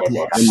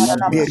 palaparatua.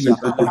 Elagra Beria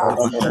Sikiti paparapatu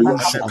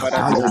Baragadiata,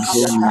 shukataya. Lord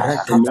draw me, Lord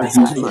Reteveski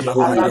Jesus,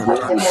 draw me, draw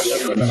manavadianta. me,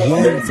 draw me, When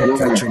Lord for draw me,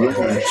 such a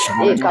draw me, generation,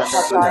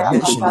 Aragada generation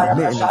Sikiti that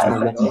men have Brakata,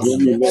 not walked draw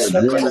me, with, Lord,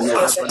 draw me, draw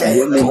Lord, us there,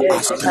 draw me, draw Lord,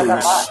 us draw me,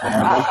 there.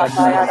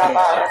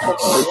 Aragadiga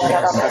Brashaka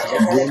Regada,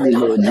 draw me,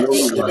 Lord, draw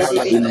me,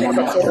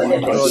 Inama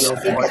Kolava Draw your Shakra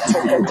voice.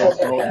 Sikiti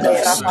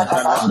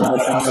Brakata,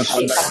 Rabada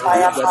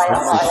Shakra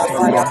Sikiti,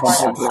 Rabada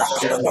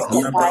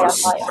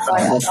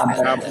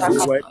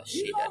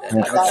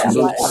Grashaka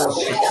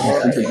Kalabada,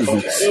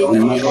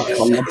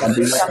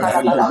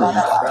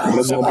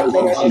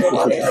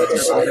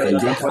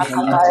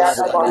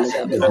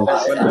 Rabada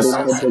Rabada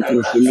Shakra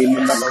Sikiti,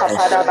 Inama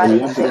Kolabadi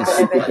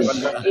Sikiti, Rabada Grasikiti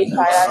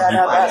Brakata, Ayakata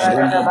Labraka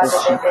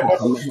Balagada,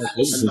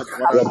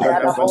 Rabada Grasimini Malava,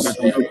 Alagra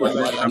Sikiti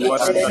Brakata,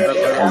 Rabada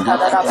Shakata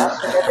Labraka,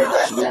 Rabada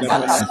Grasikiti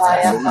Brakata,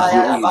 Ayakata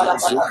Labraka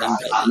Balagada,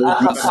 Lord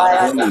draw me,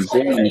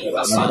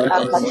 Lord draw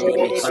me, Lord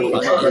Jesus draw me, draw me,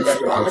 Rabada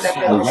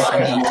Shakata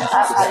Balagada,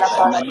 Ayakata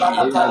Labraka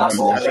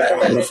Balagada,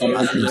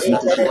 Rabada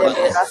Grasikiti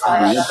Brakata,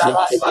 Alagra Sikiti Brakata, Alabra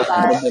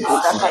Sikiti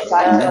Brakata,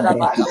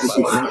 Rabada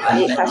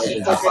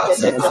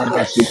Sikiti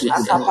Brakata,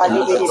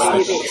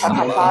 Ayakata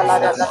Labraka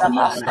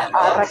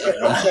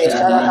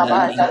Ashana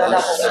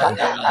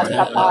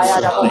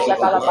Akapaya da bosa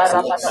kala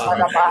bara pada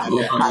pada ba.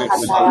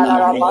 Akataya da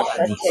la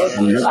basa che.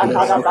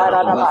 Akada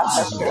bara da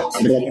basa che.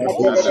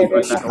 Ikatede de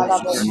besa kala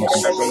bosa de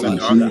de de. in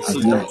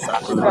Jesus' name.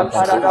 Akura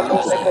para da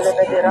bosa kele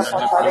bedera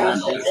katare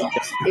isete.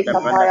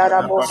 Ikapaya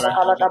da bosa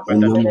kala da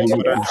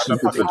Inamalo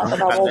Kushiki,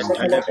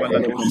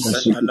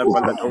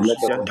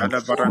 Rakabashiki,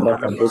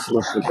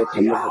 Rakadekro Sugar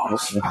Kalabaka,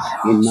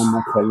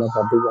 Inamakola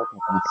Baduaka,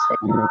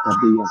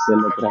 Rakadia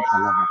Celebrate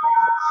Kalabaka.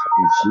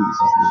 In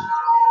Jesus' name.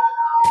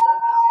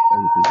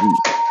 Thank you,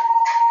 Jesus.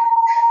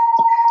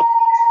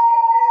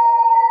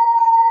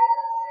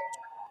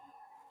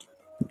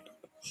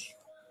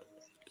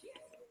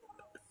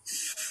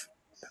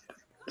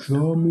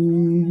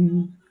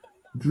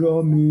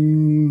 Draw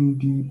me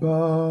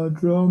deeper,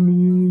 draw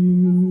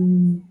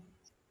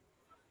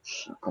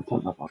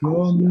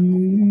Shakatalabakosiata.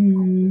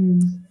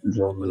 me,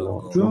 Draw me, People of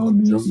Lord, God, draw, draw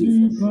me draw me,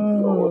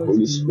 Lord, deeper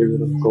Holy to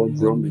Spirit of God, you.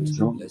 draw want me me, to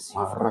draw me. bless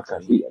you for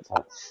praying,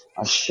 Marakadiata,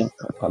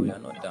 but we are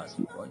not done.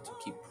 Ashakatalabakasi. We want to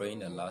keep praying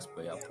the last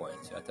prayer point.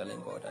 You are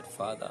telling God that,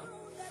 Father,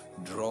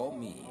 draw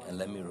me and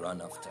let me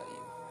run after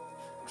you.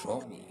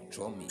 Draw me,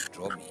 draw me,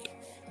 draw me.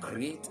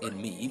 Create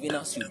in me, even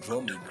as you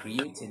draw me,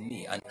 create in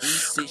me an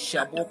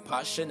insatiable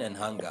passion and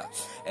hunger,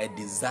 a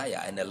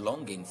desire and a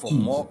longing for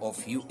more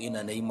of you in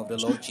the name of the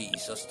Lord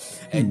Jesus.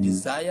 A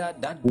desire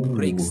that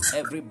breaks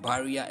every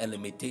barrier and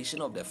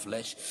limitation of the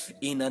flesh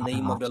in the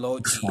name of the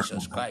Lord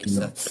Jesus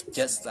Christ.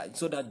 Just like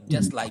so that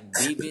just like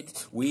David,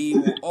 we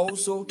will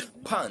also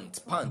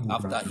pant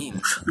after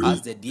him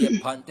as the deer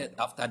panted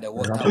after the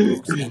water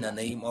brooks in the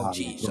name of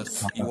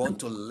Jesus. You want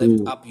to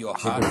lift up your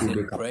heart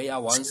in prayer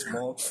once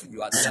more.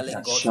 You are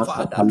telling God,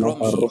 Father, draw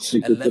me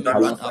and let me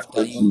run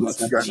after you.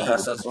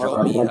 Jesus, draw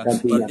me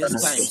in these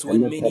times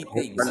when many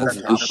things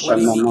are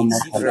pulling me in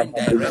different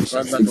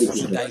directions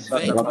to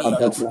divert me,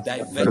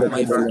 divert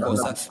my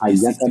focus,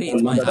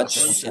 dissipate my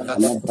attention.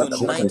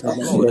 Tonight, oh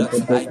God,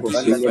 I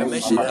give you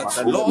permission.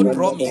 Lord,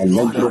 draw me,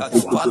 draw me.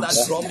 Father,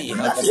 draw me.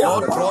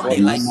 Lord, draw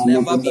me like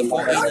never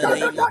before in the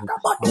name of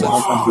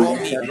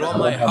draw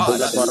my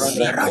heart.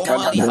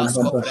 Likomali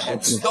haskope.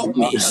 Help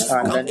me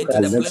come into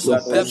the place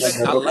of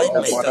perfect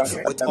alignment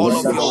with all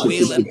of your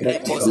will and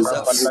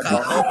purposes.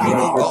 Help me,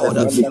 oh God.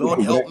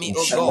 Lord, help me,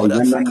 oh God.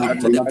 Come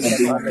to the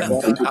place of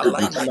perfect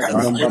alignment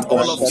with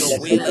all of your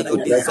will and your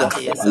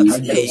desires.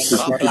 Hey,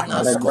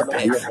 kabina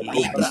skope,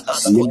 libra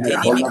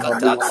askoteni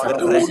mikata,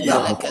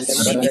 rendele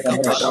kesini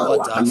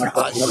mikaparuata,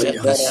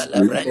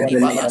 ashekatele brendi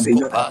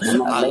bayaskopa,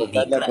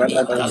 aligra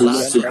intala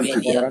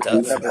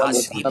supiniata,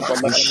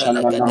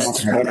 adimaskatele gede,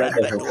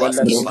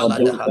 rebeduaski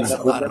paladaha,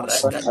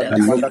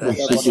 arekadele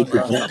brembeni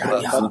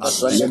makapa,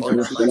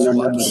 alekona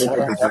maswati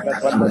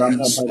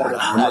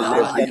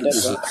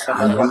Randelebeduha,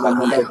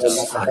 Alepaniata,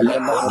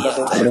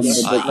 Aleponiata,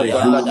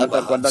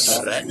 Ayadabaha,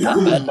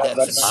 Rekepende,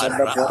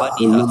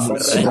 Arapadiha,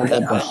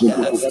 Rekepende,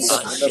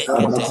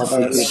 Ashekete,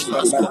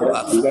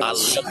 Rimaskopa,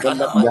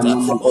 Alikanamata.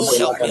 Oh,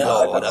 help me,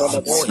 Lord.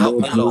 Oh, help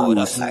Lord, me, draw Lord.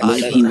 me,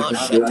 let me Alima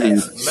Shete,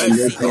 incline,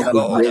 mercy, oh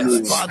God.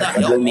 Father,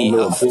 draw help me, me.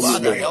 Lord, draw me,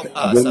 Father, Lord, help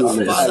us. draw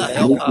me, Lord, Father,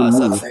 help making us.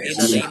 me In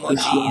the an name of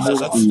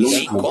Jesus. insatiable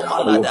anointing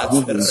for your Ikomalada,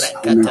 presence,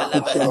 an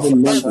Rekatelebe, insatiable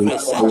longing every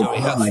for your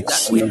surgery power,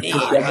 that an we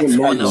need insatiable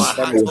on longing our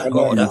for heart, your oh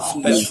God. presence,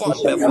 an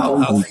insatiable Perform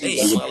longing health. for Hey,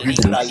 your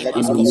presence. Maligrani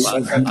In the name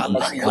Maskopa, of Jesus,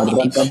 Alekoni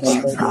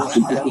Mikapa,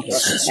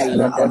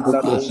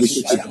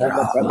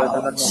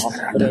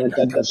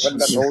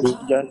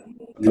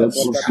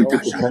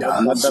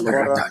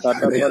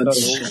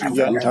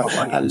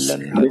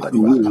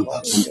 making me an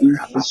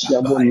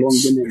insatiable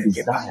longing and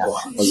desire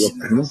for your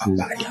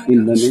presence.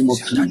 In the name of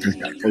Jesus,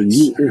 for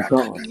you, oh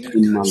God,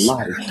 in my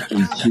life,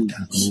 in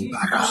Jesus' name.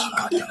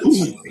 Barakata,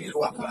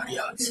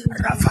 Biluaparia,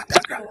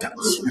 Rafatagrata,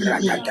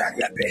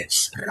 Ratatarepe,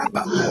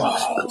 Rapapua,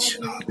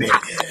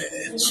 Abelie,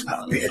 Abelie,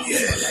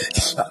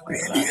 Aliampalata,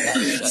 Abelie.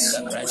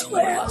 Rapashata Brani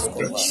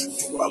Malaskova,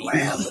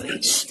 Likabri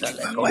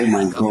Oh Intelekoni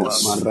my God,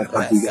 Mikapa,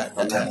 Marakadia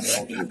Rekada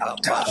Brani Kalabakota,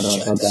 Kapa,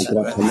 Rabada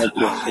Shetelebre,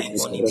 Grapeleto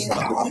Alekoni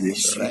Mikapa, Shekataya,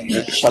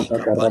 Rekadimi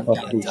Shagada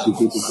Rabaku Kapaniata,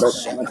 Shigiti,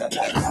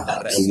 Ashekada,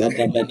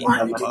 Labada Rekadimini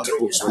Kapa,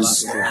 Katalabaku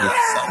Shalabaha,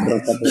 Askomiata,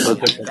 Rakada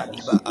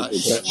Aligradiba Shigiti,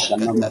 Shana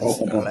Ashetekata,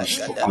 Marakada,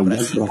 Rekada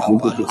Brani Ayagra Zigiti,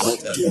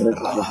 Kapaluata,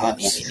 Rakadahaya,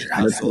 Rekadimini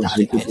Lepro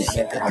Kazontekene Zigiti,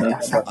 Mikata,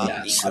 Rakadahaya,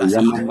 Aligra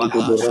Ayana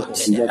Impala Magodoraka,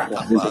 Sotene Yagra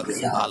Mikapa,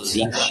 Zigiti,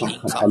 Aligra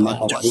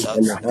Yashakatalabaku Inkapaluata,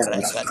 Elevaya,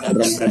 Rekada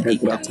de Rakada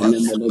Branikapa,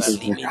 Gratelemelegazi,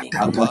 Malimini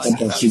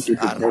Rakada Kapaliha,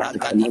 Shigiti,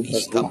 Aragadi Kalevra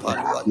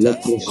Iskapaluata,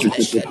 Lepro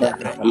Shigiti, Lekada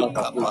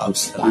Branikapa,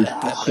 Kalabakota,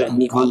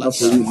 Lekebrandi insatiable hunger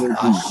for Balata, you, Lord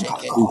Jesus.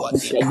 Asheketuatini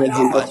Insatiable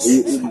hunger for Mikapante,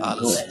 you, oh my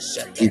God.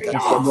 Aleshetekate,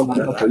 Insatiable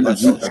hunger for you,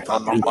 Jesus. Rabados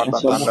Kabrini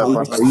Insatiable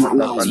hunger Impaluata, for you,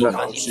 oh my God.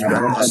 Alikani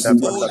Mikapa.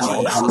 Aragadiya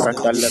Oh Jesus,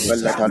 Sakatala oh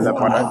Jesus,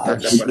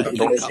 Aragada Rekada Shigiti,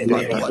 Brani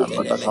Kapalua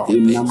Tenemekebe,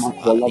 Inama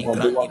Kolava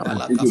Aligrani Dua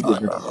Zigiti,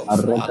 Malakapanduho,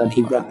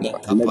 Aragadiya Alibra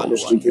Lepro Inkapaluate,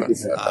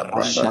 Shigiti,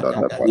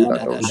 Aragada da da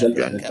da da da Ashakatala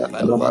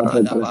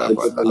Brekapaluata Daba,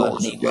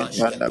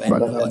 Alimash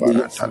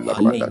Rabadiya Kepeluata,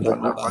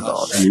 Sakatalabra, Aligadibaha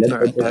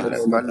Shetekata,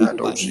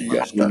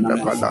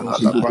 Rabani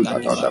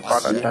Mashkepeluataba,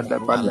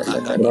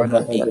 Ashekatalaga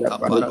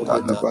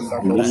Inkapaluata,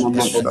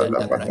 Rekada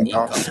da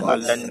Branikapa,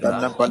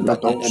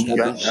 Rapakade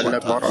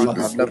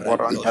Meluata,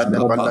 Rendos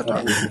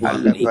Kapande,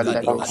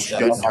 Aligadi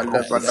Ante,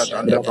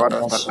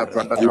 Regadegade,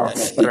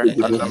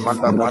 Regadegade,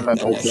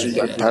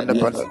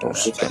 Regadegade,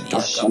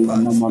 Rebedia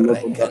Kapa,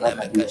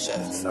 Rekenemekashe,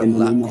 in the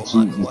name of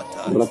Jesus.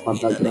 Lakomanuata,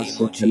 in Rapada the name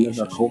Grasa of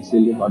Televa Jesus. Kosi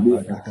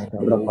Livadia,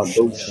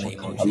 In the Rabadosha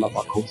name of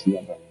Jesus.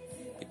 Katalabakosia.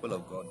 People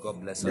of God,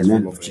 God bless In us the for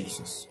name Amen. of praying.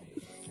 Jesus.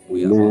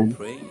 We are all Amen.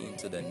 praying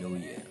into the new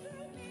year.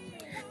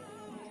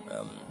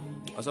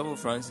 Osofo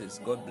Francis,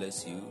 God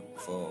bless you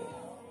for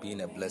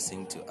being a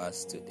blessing to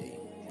us today.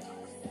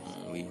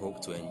 We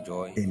hope to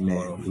enjoy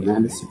more Amen. of We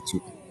Amen. bless you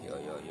too.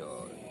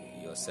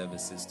 your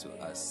services to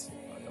us,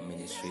 your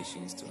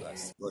ministrations to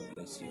us. God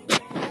bless you.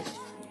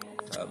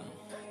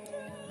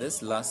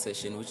 This last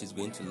session, which is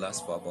going to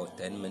last for about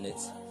 10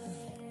 minutes,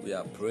 we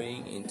are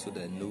praying into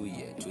the new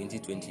year,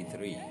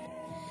 2023.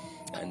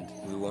 And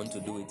we want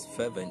to do it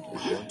fervently.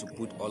 We want to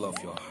put all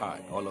of your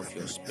heart, all of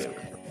your spirit,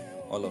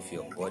 all of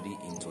your body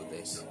into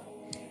this.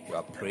 You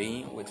are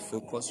praying with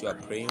focus, you are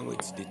praying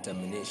with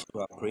determination,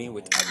 you are praying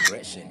with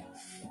aggression,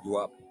 you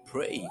are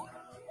praying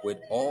with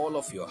all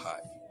of your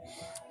heart.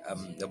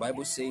 The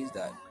Bible says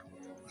that,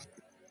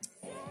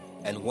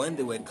 and when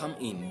they were come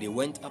in, they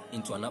went up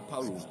into an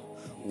upper room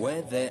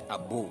where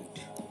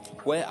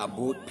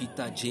abode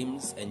Peter,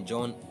 James, and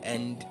John,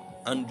 and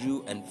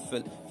Andrew, and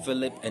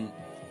Philip, and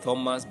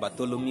Thomas,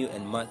 Bartholomew,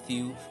 and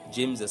Matthew,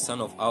 James the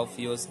son of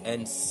Alphaeus,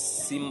 and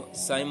Simon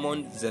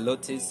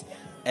Zelotes,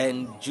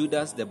 and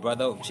Judas the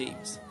brother of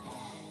James.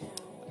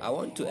 I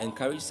want to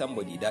encourage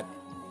somebody that,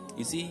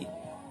 you see,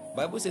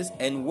 Bible says,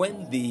 and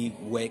when they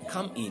were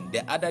come in,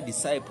 the other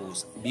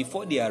disciples,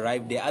 before they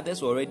arrived, the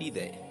others were already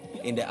there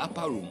in the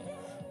upper room,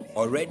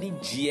 already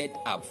geared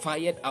up,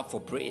 fired up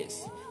for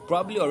prayers,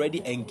 probably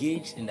already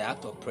engaged in the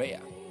act of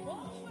prayer.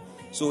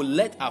 So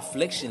let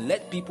affliction,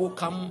 let people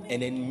come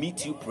and then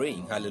meet you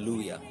praying.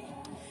 Hallelujah.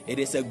 It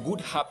is a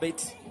good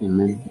habit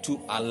Amen. to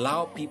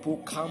allow people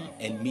come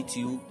and meet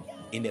you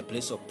in a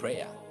place of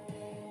prayer.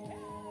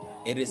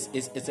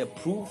 It's a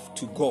proof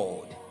to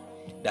God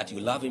that you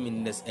love him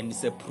in this, and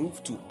it's a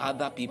proof to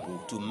other people,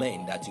 to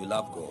men, that you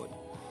love God.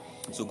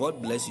 So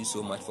God bless you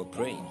so much for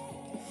praying.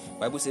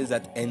 Bible says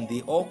that, and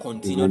they all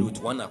continued Amen.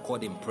 with one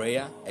accord in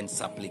prayer and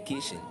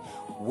supplication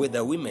with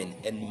the women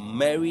and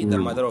Mary the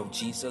Mm. mother of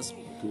Jesus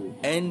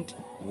and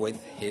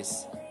with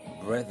his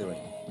brethren.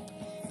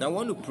 Now I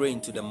want to pray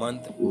into the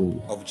month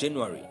Mm. of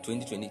January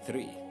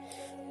 2023.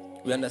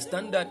 We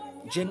understand that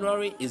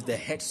January is the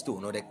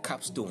headstone or the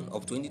capstone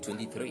of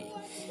 2023.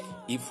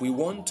 If we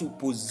want to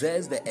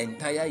possess the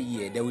entire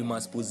year, then we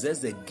must possess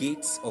the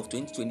gates of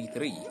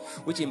 2023,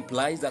 which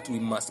implies that we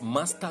must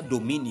master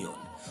dominion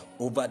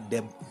over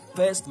the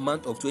first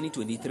month of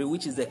 2023,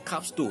 which is the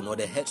capstone or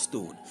the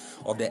headstone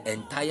of the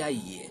entire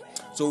year.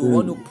 So we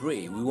want to Mm.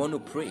 pray. We want to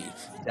pray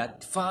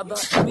that,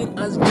 Father, even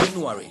as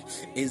January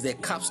is the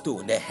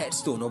capstone, the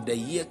headstone of the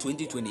year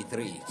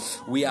 2023,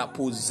 we are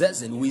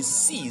possessing, we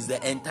seize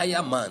the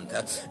entire month.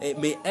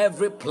 May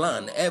every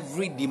plan,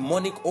 every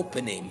demonic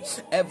opening,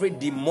 every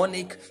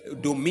demonic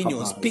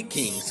dominion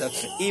speakings,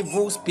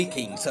 evil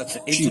speakings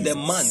into the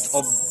month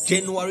of Jesus.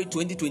 January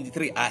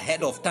 2023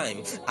 ahead of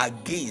time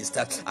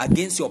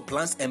against your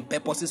plans and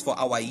purposes for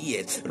our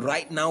year.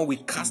 Right now, we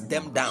cast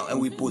them down and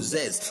we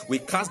possess. We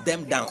cast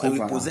them down and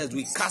we possess.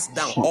 We cast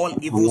down all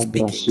evil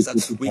speakings.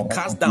 We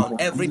cast down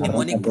every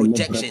demonic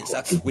projections.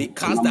 We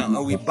cast down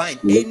and we bind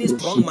any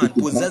strong man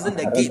possessing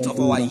the gates of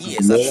our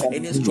years.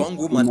 Any strong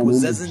woman In the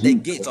name of possessing the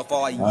gates Jesus. of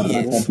our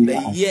year. The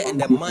Arakadia, I year and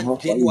thank the you for month how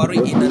far you January,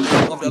 brought in the me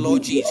name of the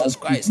Lord into Jesus all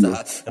this Christ. year.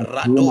 I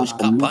pray and I Radosh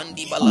commit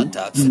kapandi this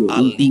balata year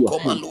into your aliko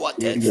hands.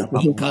 maluate Whatever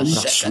ika you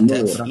have shekete.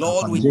 declared,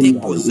 Lord, we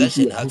take January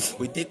into possession. your hands.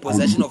 We take I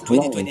possession of declare,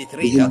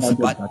 2023 even by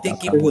the by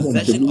taking spirit of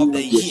possession of dominion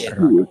the of your year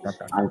spirit,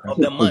 I of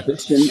the take month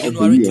possession of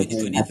the January year.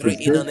 I 2023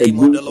 in the possess the name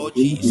of the gates of Lord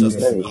Jesus.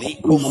 2023.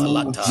 Liko In the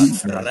name of malata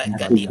Jesus, I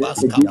possess regadibas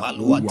the gates of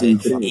kapaluate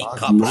 2023.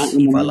 Now, in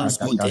ikabrandi the name of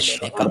valasko Jesus,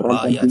 tenene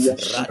kapaya Aragadia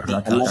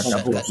radika Shakatalabakosha,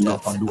 shekete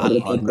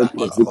aligra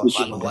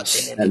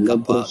iskopaluate nene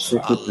kapa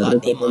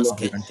aladimas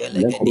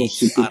kentelegedi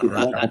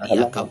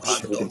aragadia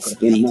kapando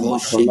liko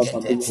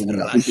shekete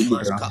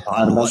radimas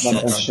kapaluate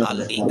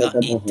aliga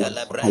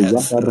intelebrehe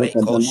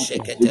reko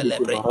shekete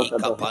lebre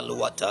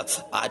ikapaluata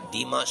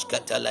adimas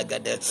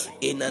ketelegede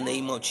in the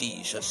name of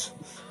Jesus.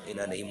 In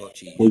the name of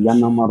Jesus.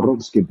 Uyana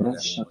Marovski In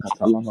the Brasha name of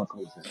Jesus.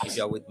 Katalabakosha. If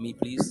you are with me,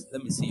 please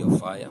let me see your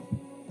fire.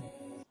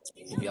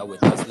 If you are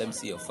with us, let me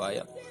see your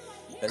fire.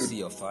 Let's see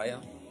your fire.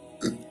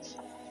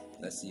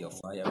 Let's see your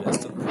fire. We are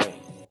still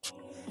praying.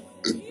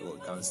 You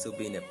can still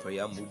be in a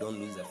prayer mood. Don't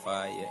lose the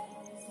fire yet.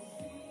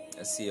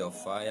 Let's see your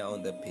fire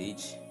on the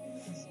page.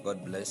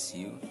 God bless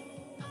you.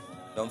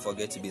 Don't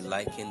forget to be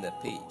liking the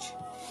page.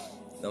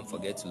 Don't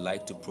forget to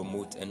like, to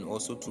promote, and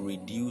also to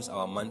reduce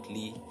our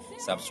monthly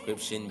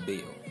subscription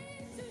bill.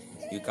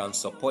 You can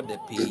support the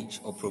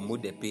page or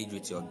promote the page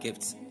with your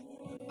gifts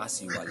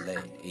as you are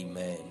led.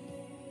 Amen.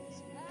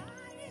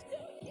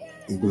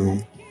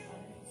 Amen.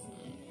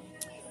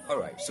 All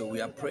right, so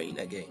we are praying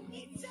again.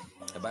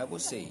 The Bible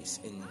says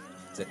in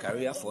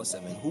Zechariah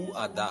 4:7, "Who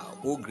art thou,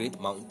 O great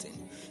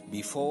mountain?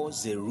 Before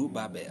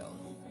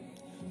Zerubbabel,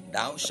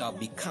 thou shalt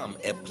become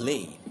a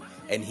plain,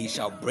 and he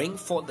shall bring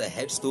forth the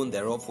headstone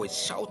thereof with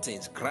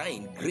shoutings,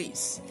 crying,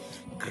 Grace,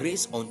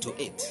 grace unto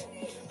it."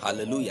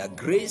 Hallelujah.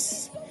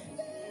 Grace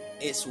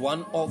is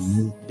one of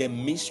the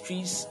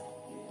mysteries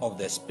of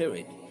the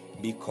Spirit.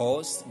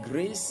 Because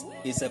grace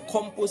is a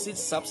composite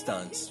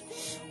substance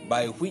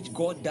by which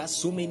God does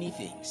so many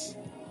things.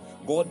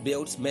 God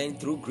builds men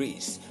through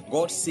grace.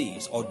 God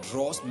saves or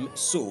draws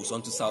souls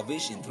unto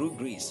salvation through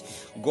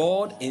grace.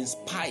 God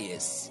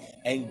inspires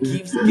and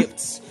gives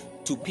gifts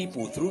to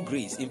people through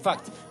grace. In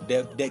fact,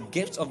 the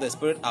gifts of the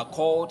Spirit are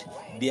called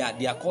they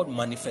are called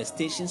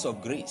manifestations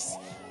of grace.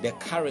 The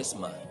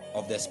charisma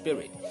of the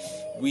Spirit.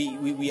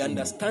 We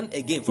understand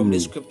again from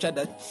this scripture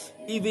that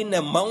even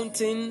a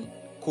mountain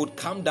could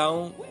come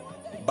down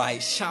by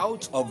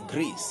shout of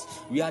grace.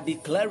 We are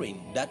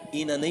declaring that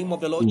in the name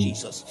of the Lord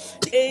Jesus,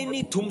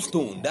 any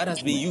tombstone that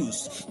has been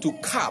used to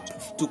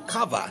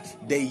cover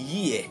the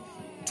year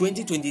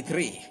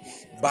 2023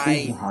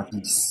 by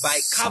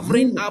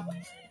covering up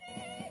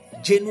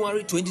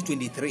January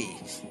 2023,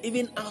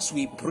 even as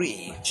we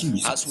pray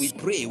Jesus.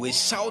 with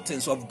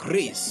shoutings of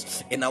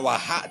grace in our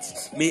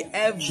hearts, may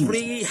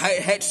every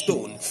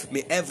headstone,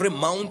 may every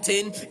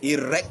mountain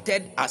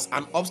erected as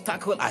an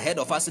obstacle ahead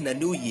of us in the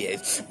new year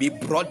be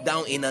brought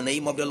down in the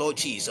name of the Lord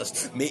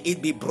Jesus. May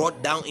it be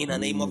brought down in the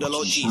name of the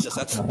Lord Jesus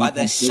by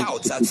the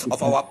shouts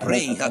of our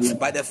praying,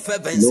 by the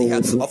fervency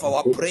of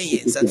our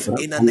prayings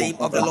in the name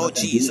of the Lord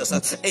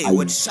Jesus.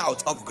 With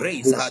shout of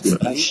grace,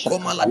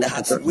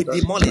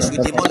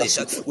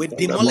 we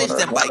demolish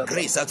them by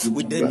grace.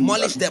 We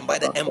demolish them by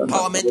the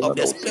empowerment of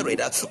the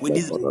Spirit. We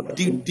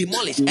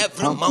demolish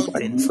every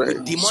mountain. We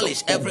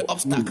demolish every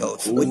obstacle.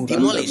 We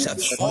demolish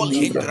all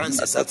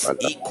hindrances.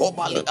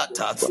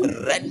 Ikobaliata,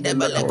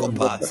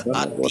 rendebelekopa,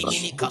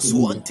 adimini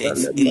kasuante,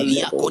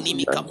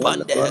 iliakonimika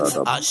pande,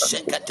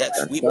 ashekete.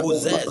 We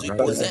possess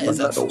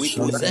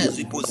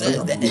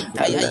the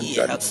entire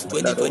year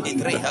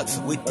 2023.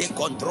 We take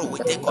control.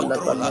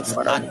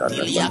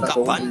 Adiliaka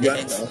pande,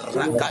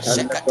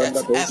 rakashekete.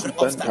 Every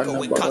obstacle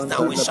we cast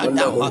down, we shut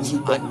down.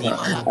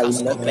 Adimalaka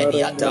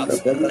skopediata,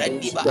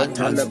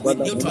 rendibaata. We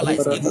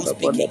neutralize evil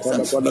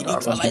speakings.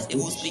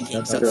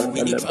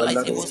 We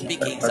neutralize evil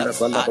speakings.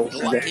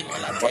 Aduaki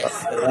malate,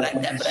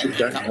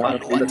 redebredi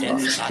kapaluate,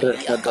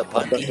 alia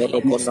kapandi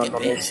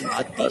bilokoskepe,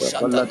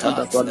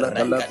 adishatata,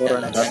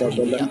 rekadele grandi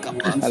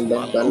biakapa,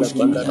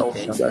 maloski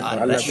biate,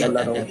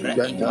 aregede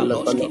bredi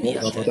paloski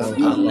biate,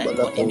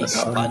 alekoni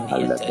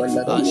mikapandiate,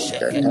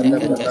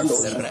 asheketekete,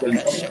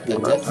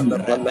 rekeshekete,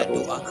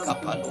 rebedu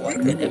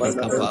ankapaluate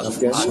nemekapa,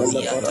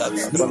 adiata,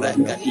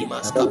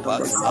 regadimas kapa,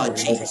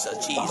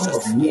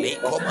 Jesus,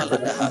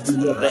 mekomaladaha,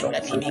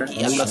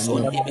 rendanimiki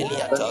akasondi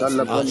biliata,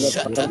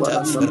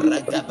 ashatata,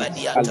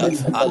 regabadiata,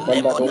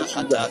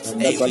 alemonakata.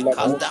 Hey, we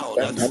cast down,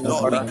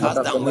 Lord, we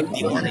cast down, we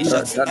demolish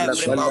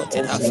every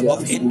mountain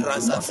of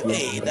hindrance.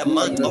 Hey, the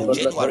month of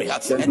January,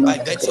 and by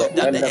virtue of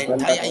that, the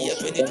entire year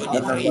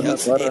 2023,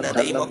 in the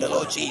name of the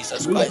Lord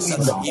Jesus Christ,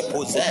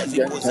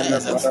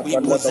 we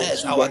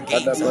possess our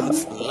gates.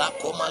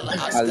 Lakomala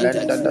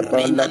askate,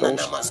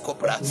 rinanana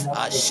maskopra,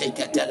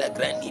 asheketele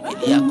grandi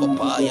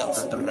biliakopaya,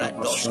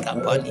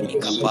 radoshka pani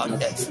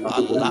mikapande,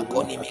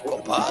 alakoni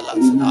mikopala,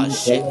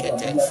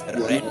 ashekete,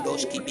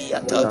 rendoshki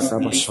biata,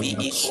 libi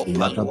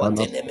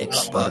inkopaluate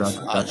nemekapa,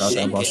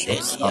 ashekete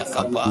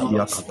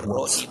yakapalo,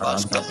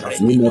 rodibaska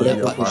prendini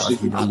yapata,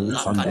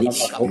 alakani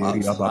mikapa,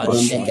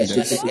 ashekete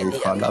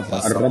legedi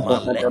yakapa,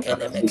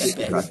 malekene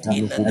mekepe,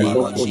 in the name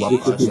of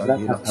Jesus.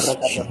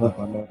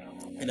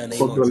 In the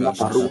name of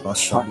Jesus.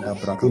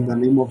 In the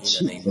name of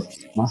In the name Jesus. of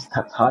Jesus.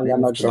 Maskataya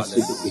la Hallelujah.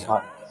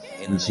 grasidikihai.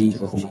 In In the name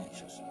Jesus' of name.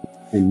 Jesus.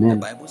 The Amen.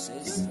 Bible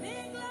says,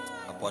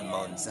 upon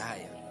Mount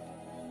Zion,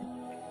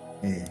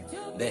 Amen.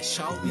 there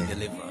shall be Amen.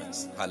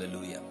 deliverance.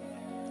 Hallelujah.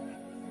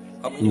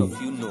 How many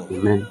of you know,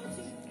 Amen.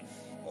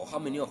 or how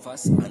many of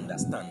us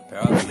understand?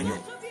 Perhaps we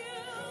know,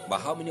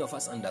 but how many of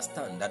us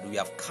understand that we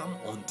have come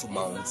onto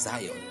Mount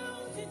Zion?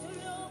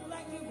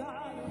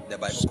 The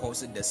Bible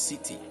calls it the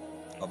city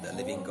of the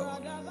living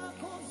God.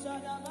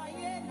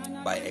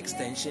 By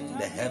extension,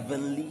 the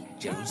heavenly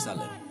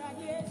Jerusalem.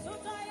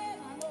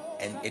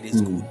 And it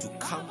is good to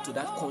come to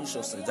that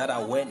consciousness, that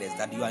awareness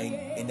that you are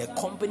in a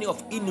company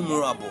of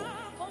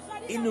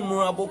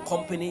innumerable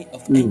company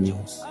of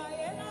angels.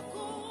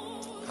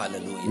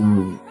 Hallelujah.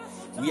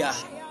 We are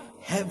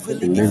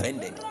heavily Amen.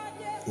 defended.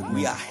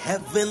 We Amen. are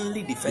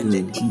heavenly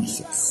defended.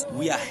 Jesus.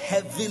 We are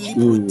heavily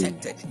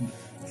protected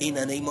in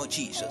the name of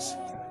Jesus.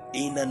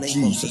 In the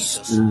name of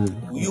Jesus. Jesus.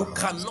 You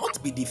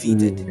cannot be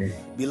defeated. Amen.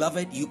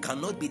 Beloved, you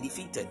cannot be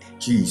defeated.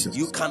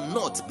 You Jesus.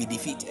 cannot be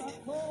defeated.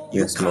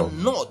 You Yes, Lord.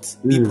 cannot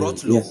be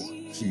brought low. Yes.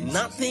 Jesus.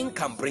 Nothing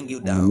can bring you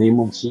In the down. name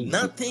of Jesus.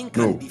 Nothing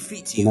can No.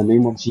 defeat In the you.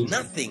 name of Jesus.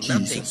 Nothing.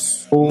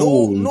 Jesus.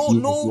 No, Oh, in no,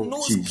 Jesus' no, name.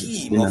 no Jesus.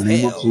 scheme In the of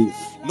name of hell,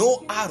 Jesus.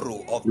 no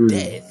arrow of Mm,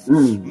 death,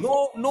 mm,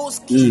 no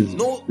scheme, mm,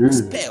 no mm,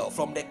 spell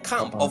from the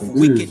camp of mm,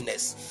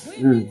 wickedness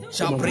mm,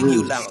 shall bring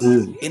you mm, down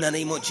mm. in the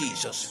name of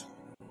Jesus.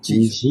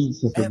 In Jesus.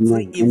 Jesus' Every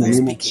name. In the evil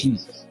name of speaking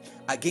Jesus.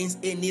 against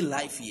any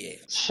life here.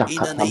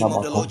 In the name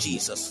of the Lord Shakatalabakosha.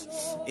 Jesus.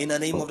 In the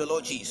name of the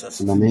Lord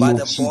Jesus. In the name By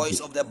of the voice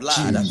Jesus. of the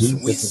blood, In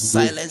we Jesus'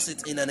 name. silence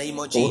it in the name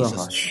of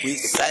Jesus. We Oravash.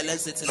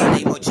 silence it in the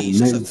name of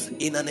Amen. Jesus.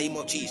 In the name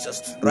of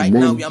Jesus. Right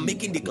now, we Amen. are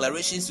making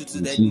declarations to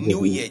In the Jesus'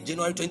 new name. year,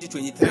 January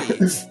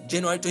 2023.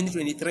 January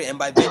 2023. And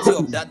by virtue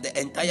of that, the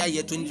entire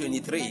year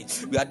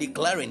 2023, we are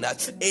declaring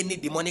that any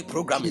demonic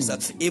programming,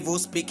 evil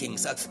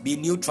speakings be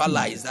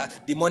neutralized,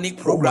 demonic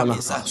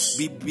programming Omalakas.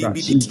 be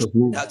Rati. destroyed. Jesus'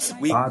 name.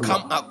 We Barua.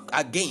 come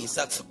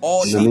against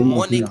all In the name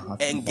of demonic Jesus.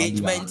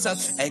 engagements,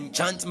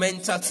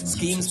 enchantments,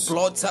 schemes, Jesus.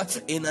 plots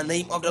in the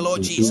name of the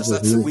Lord In Jesus.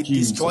 Jesus' name. We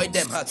destroy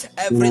them Jesus.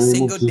 In the every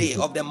name of single day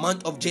Jesus. of the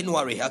month of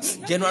January,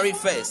 January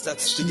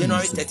 1st to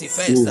January Jesus.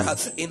 31st, Mm.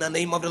 in the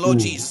name of the Lord Mm.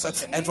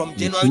 Jesus. And from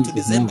In January to Jesus'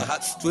 December name.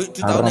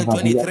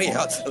 2023,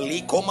 Arabadiata.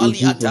 In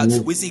Jesus'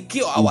 name. we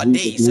secure In our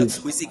Jesus' days, name.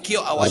 we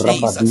secure our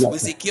days, we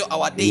Arabadiata. secure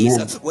our days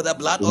Amen. with the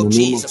blood In the of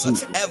name of Jesus.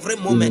 Jesus. Every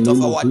In the moment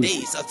of name of our Jesus.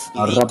 days,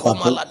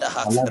 Arabados.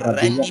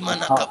 rendi Alabadiata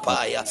kata.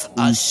 manakapaya,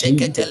 In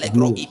Jesus'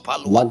 asheketelegro name.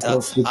 ipaluata,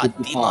 Lagros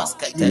Kitapa.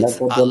 adimaskete,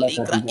 Lagodola aligra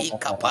Gadiata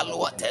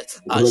Paragada. ikapaluate,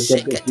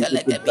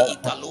 Regadeshikiti asheketelegebe Brata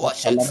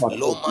ikaluate, Satalabakosia.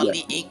 lomali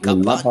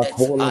inkapande,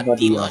 Labakola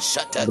Badia.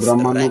 adimashate,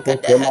 Ramanoko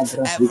rekedehe. Tola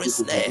Every Grafikiti.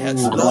 snare,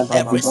 Lord,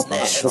 every Ragadiba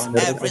Arabababa. snare, Shekete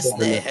every Shandere.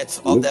 Regade. snare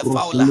of the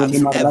fowler, Ligrosine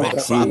every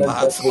Maragra trap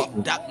Rati. of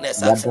Lebekosa.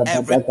 darkness,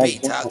 every Yadadadaga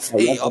bait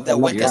Zakata of the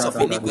workers Yagada of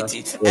Iradadada.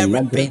 iniquity,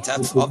 every bait of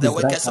Elagrasiti the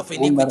workers braka of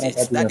tonda iniquity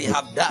that they ragadiata.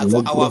 have dug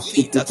for our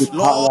feet, Legrositi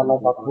Lord. kaya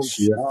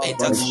lavakosia.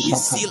 We Shaka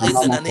seal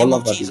it in talama the name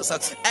of kolavadia.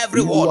 Jesus.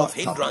 Every wall of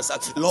hindrance,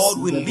 Lord,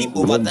 we leap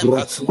over them.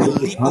 We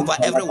Legrositi leap over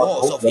kanta every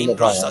walls of lavakosa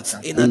hindrance levaya.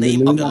 in the In the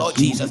name of name the of Lord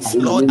Jesus, Jesus.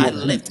 in the Lord, name I of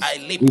lift, Jesus, I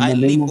in the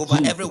name leap of over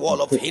every Jesus, I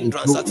wall of take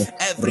hindrance, control.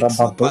 every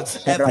troop, Rabado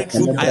every shakata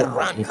troop I Atiba.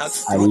 run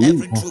lebrakate. I through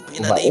live every troop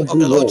in the over name of every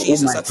the Lord wall. Oh Jesus.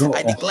 my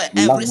I God, declare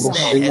every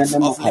snare Lagrosemenema,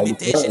 of I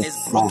declare limitation is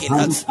my broken,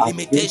 hands are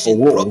still for limitation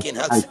war. broken,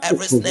 I take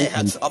every snare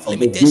possession of of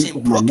the gates limitation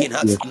of my broken next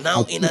year.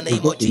 I now in the take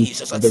name of possession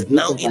Jesus. of the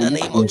gates Now of in my the next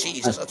name of year.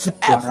 I Jesus. speak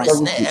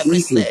Arababa. Every prosperity,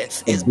 snare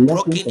the is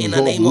blessings broken of in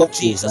the God, name of blessings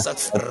Jesus.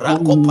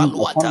 upon me,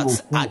 upon Rakopaluata,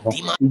 myself,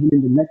 Adima. even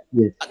in the next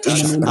year. In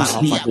the name of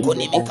Alia Jesus,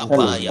 konimi excellence,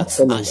 kapaya, Shadadadadadadadada.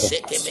 excellence,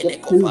 asheke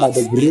shifting menekopa, by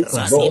the grace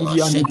of irani God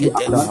Zulia into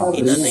mashekete, another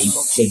in the Nidiatahas. realm. name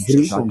of The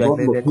grace Jesus. of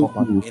God Shademene locate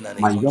me. Kopani. In the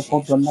My name of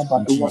Yoko Jesus.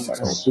 In Badua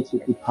Jesus'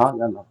 name.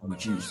 In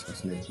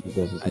Jesus' name.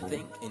 Jesus' I name.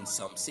 think in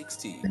Psalm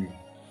 60,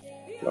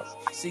 Yes.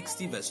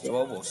 60 verse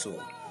 12 or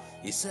so,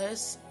 it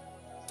says,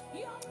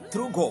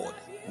 through God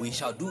we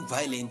shall do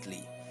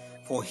violently,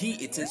 for he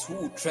it is who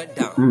will tread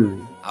down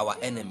Mm, our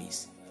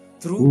enemies.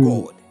 Through mm,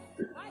 God.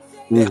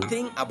 The mm,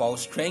 thing about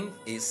strength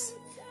is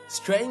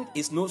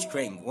no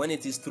strength when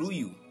it is through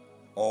you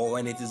or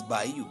when it is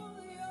by you.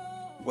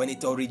 When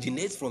it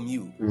originates from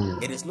you,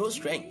 mm, it is no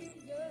strength.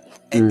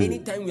 And mm,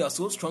 anytime we are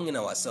so strong in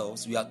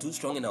ourselves, we are too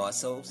strong in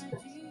ourselves,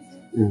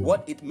 mm,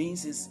 what it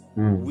means is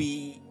mm,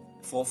 we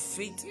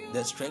forfeit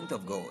the strength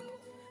of God.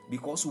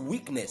 Because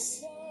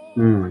weakness,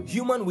 mm.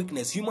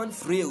 human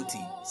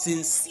frailty,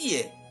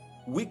 sincere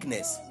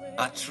weakness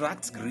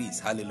attracts grace.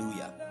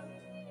 Hallelujah.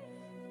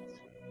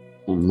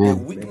 The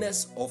Amen. Amen.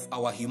 weakness of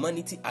our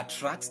humanity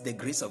attracts the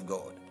grace of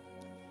God.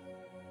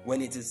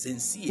 When it is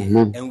sincere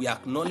Amen. and we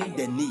acknowledge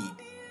the need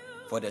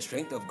for the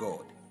strength of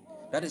God.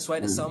 That is why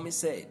the Mm, psalmist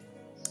said,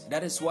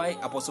 that is why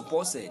Apostle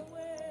Paul said,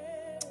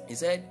 he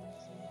said,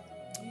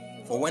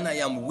 for when I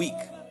am weak,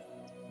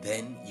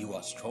 then you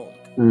are strong.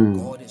 mm,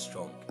 God is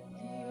strong.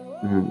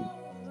 mm.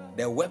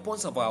 The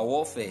weapons of our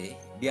warfare,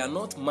 they are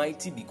not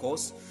mighty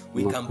because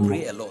we No, can come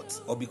pray on. a lot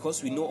or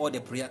because we know all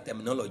the prayer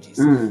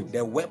terminologies. Mm,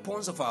 The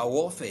weapons of our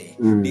warfare,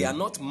 they are mm,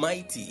 not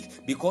mighty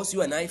because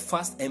you and I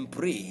fast and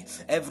pray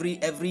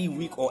every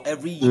week or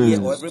every year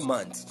or mm, every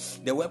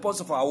month. The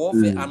weapons of our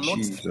warfare are mm,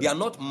 not, they Jesus. are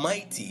not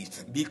mighty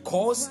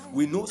because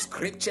we know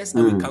scriptures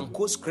and we mm, can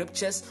quote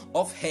scriptures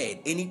off head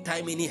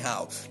anytime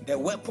anyhow. The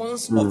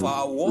weapons of mm,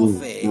 our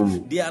mm, warfare,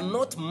 mm, they are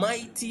not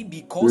mighty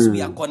because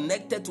we are mm,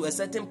 connected to a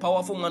certain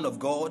powerful man of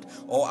God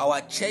or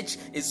our church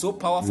is so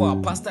powerful, our mm,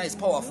 pastor is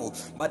powerful.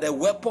 But the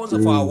weapons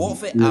of our mm,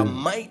 warfare are mm.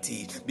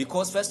 mighty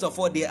because first of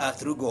all, they are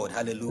through God.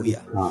 Praise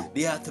Hallelujah. God.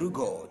 They are through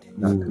God.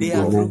 That through They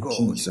are God. through Amen.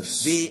 God. Jesus.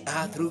 They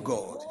are through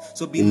God.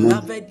 So Amen.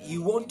 beloved,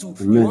 you want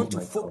Amen. to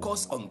My God.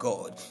 focus on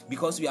God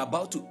because we are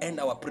about to end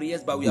our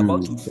prayers, but we are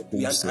about Mm, to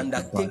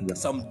undertake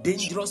some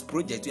dangerous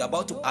projects. We are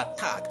about to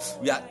attack.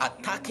 We are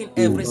attacking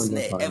every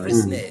mm, snare,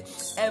 mm,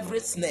 every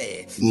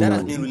snare that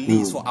has mm, been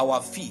released for mm.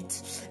 our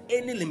feet.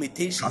 Any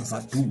limitations,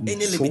 Kabadu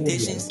any Soria.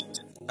 limitations.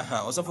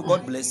 Also, for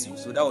God bless you.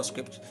 So that was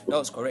script. That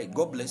was correct.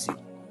 God bless you.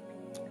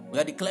 We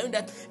are declaring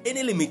that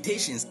any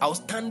limitations,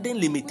 outstanding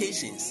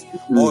limitations,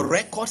 or Mm,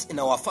 records in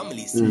our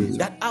families mm, Jesus.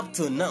 that up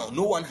till now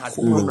no one has mm,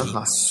 broken,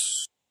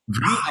 Komanahas.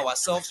 we Right.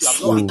 ourselves we have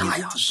not been mm,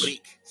 able to Swatayas.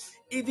 break.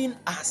 Even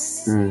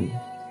as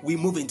mm. we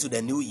move into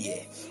the new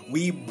year,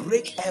 we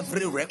break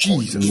every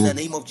record in the Jesus. Amen.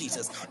 name of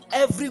Jesus.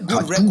 Every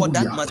good record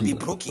that must be Kaduliati.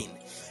 broken,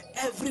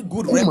 every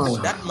good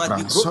record Umana that must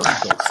be broken,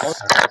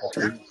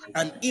 Brasandos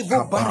an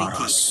evil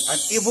barricade,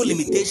 an evil Kabaras.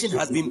 limitation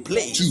has been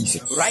placed.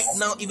 Right Jesus.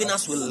 now, even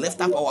as we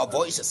lift up our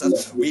voices,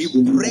 we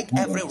break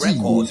every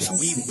record.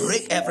 We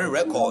break Jesus. every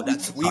record.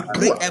 We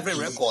break Katua. every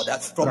record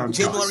from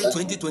January Rantas.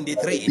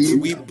 2023.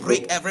 We Beria.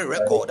 break every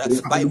record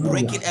by Hallelujah.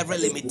 breaking every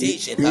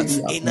limitation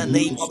Beria. in the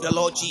name of the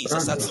Lord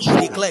Jesus. We Rantas.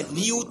 declare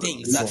new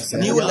things,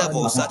 new Zoferian.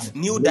 levels,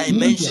 new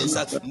India. dimensions,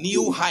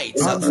 new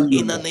heights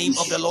in the Hallelujah. name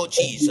of the Lord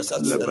Jesus.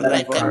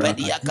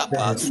 Rekepedia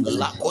kapa,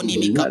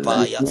 lakonimi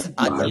kapaya,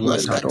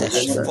 adimas kete.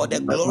 For the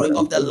glory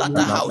of the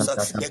latter house,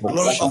 the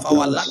glory of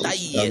our latter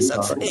years,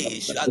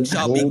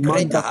 shall be Oh,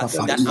 greater manda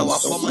than our kafatis.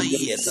 former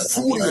years.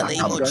 In the Furia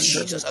name of tabash.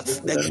 Jesus,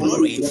 the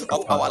glory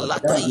of our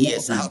latter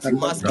years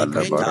must be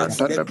greater.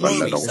 The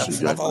glories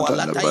of our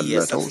latter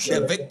years,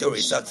 the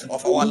victories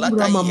of our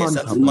latter years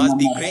must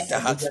be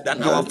greater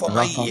than our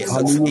former years.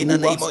 In the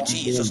name of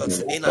Jesus,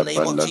 in the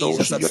name of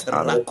Jesus,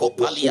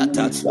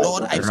 Rakopaliata.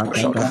 Lord, I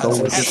break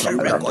every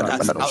record,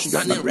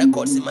 outstanding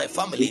records in my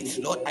family.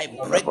 Lord, I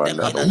break them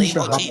in the name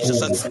Kaduja of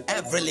Jesus. hapo.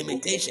 Every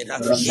limitation,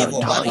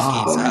 evil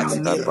barricades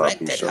Jataba.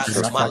 erected,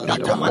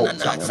 malita Ratatatapo.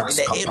 manana, in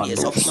the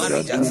areas of Raskapandos.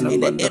 marriage, in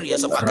the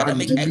areas of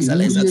academic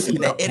excellence, Randibiluye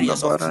in the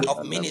areas kitapuya.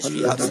 of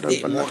ministry.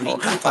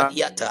 Morika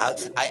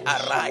Fadiata, I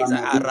arise,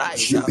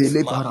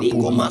 Jepele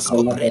Maliko parapolia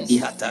Masko kapa.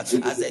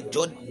 Prendiata, as a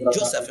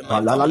Joseph in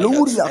my family,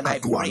 Palalaluria and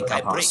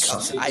katuanta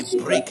basa. I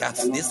break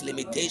these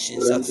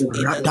limitations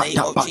in the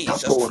name of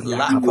Jesus. Ratatapataporia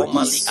La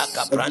Komali kapatis.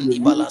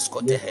 Akaprandi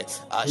Balaskote,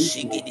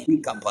 Ashigidi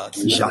Kapa,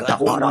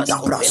 Jataparata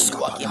Radimasko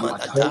braska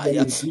panamata.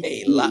 Penduakimanataya,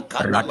 La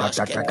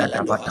Kadimaske Ratatatatatapataporia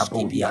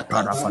Peledohaskipiata,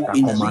 parafata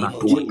in the name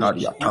of Jesus.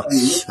 komaratuatariata.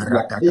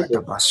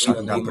 In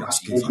the Ratatatabasanda name of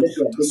braske Jesus.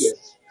 vadiatas.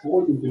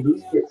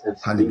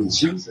 In Hallelujah.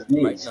 Jesus'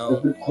 name, Right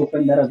now, every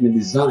covenant that has been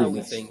Father, designed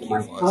we thank for you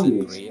my for answered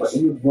family, for prayers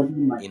anybody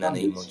in my in the family,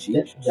 name of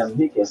let Jesus. their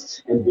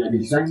makers and their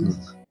Jesus' designs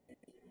name.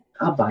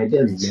 by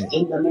them Amen.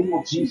 in the name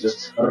of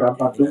Jesus.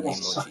 In the Rabadua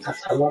name of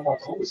Jesus. Sakatalaba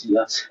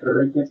Kosia,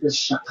 Regate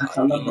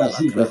Shakatala Adima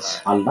Brazil,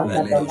 lakraha,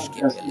 Alada Amen.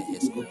 vendoshke Brazil,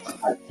 pelehescopa,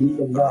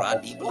 Akila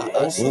radibla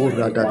Oh,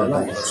 asope,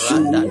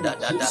 rada radadadabashanda. da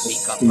da da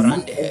bika to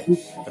move prandehe, every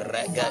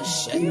rega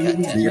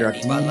shekete Miradiba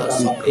pedibala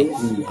sope,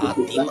 supreme.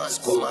 adimas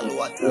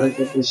komaluata.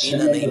 In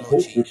the name of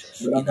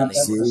Jesus. In the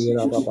name of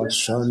Zera Jesus.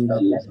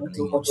 babashanda.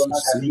 Jesus.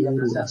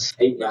 Zero.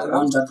 Now we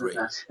want to pray.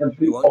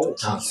 We every want to altar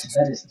pray. Jesus.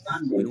 that is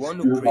We standing want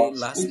to pray about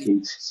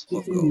lastly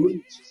of God.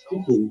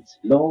 speaking,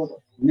 Lord,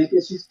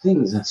 negative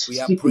things, We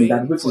are speaking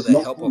that praying which for is the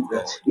not help good of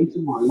God.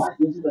 into my life,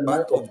 into the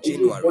life Month of of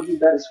January anybody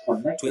that is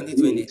connected to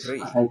me.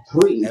 As 2023, I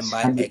pray and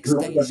by and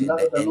deploy the extension, blood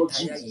the of the Lord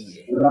entire Jesus,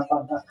 year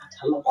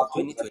of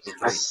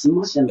I 2023.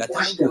 smash We and are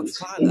telling crush God, them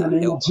in Father, the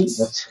name of help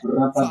us. Jesus.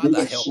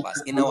 Father, help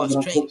us. In our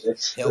strength,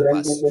 help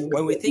us.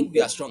 When we think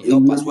we are strong,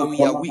 help us. When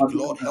we are weak,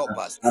 Lord, help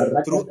us.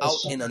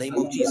 Throughout, in the name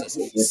of Jesus,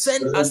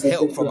 send us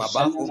help from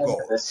above, oh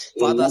God.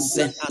 Father,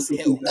 send us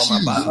help from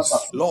above.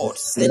 Jesus. Lord,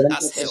 send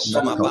us help Send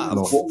from help, above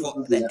Lord. for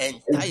the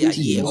entire Every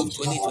year of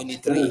demonic Jesus. power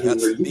that has 2023, been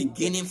released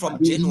beginning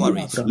from against me,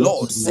 January. Lord,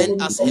 Lord, Abraham. send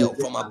solely us or help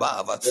from physically,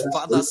 above. whether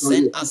Father, spiritually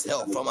send or us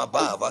help physically. from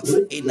I above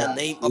break in the their,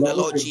 name of the Lord,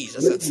 Lord I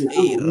Jesus. break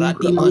their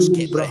Radimas Ibrahim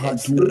keprehe,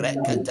 Brahadu.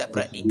 rekete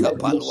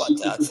let me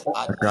shake ipaluata, it before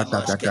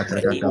adimas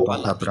kepre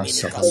Radadadadadabata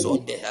ipaladimini brasabaya.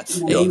 kasonde. in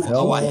the Your name of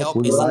For our Jesus. help,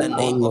 help O is in the Right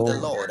Lord, name of the Lord.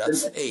 Lord.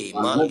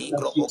 now, let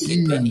Maligro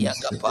okepelia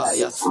I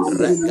kapaya, Jesus.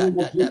 command in the name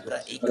of regadadabra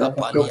Jesus.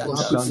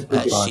 ikapaniata,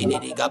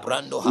 shididi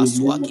gabrando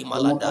hasuaki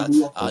malada,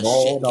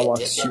 Lord, our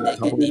ashekete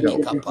suitable bedegedimi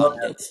help.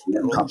 kapande,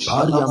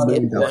 Kaparia rodibalas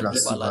menda kepuandi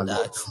brasivali.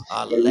 balada,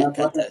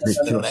 alekete,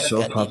 Make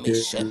yourself regadimi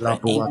shepre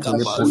available at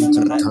any ikapa, point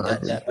in time.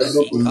 redadabra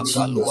In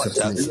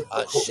Jesus' ikapaluata, name.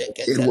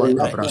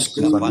 Eruata asheketelebre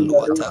braskevali ikapaluata.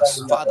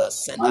 atas. Father,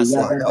 send us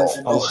Our help. help,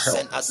 our Lord,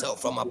 help. send us help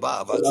from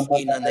above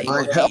in the name My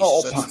of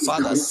Jesus. help has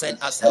Father, come. send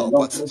us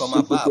help from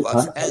above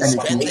and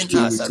Anything strengthen stay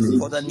us with me.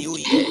 for the new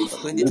year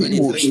It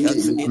will 2023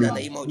 stay with in the me.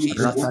 name of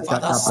Jesus.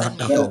 Father, Ratatata send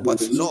me bratapo. help.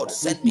 Lord,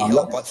 send me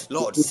help.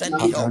 Lord, send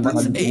me help.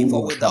 Hey,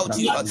 for Katantaliburu without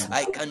you, shabrasanda.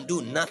 I can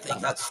do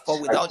nothing. For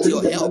without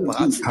your help,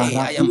 hey,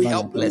 I am Karati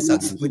bala helpless.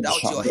 brandiri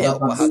Without your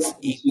help, shabranda.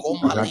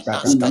 ikomali Radadadadadada.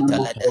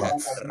 askateledehe,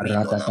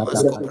 ridona Radadadadadada.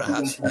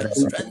 maskobraha.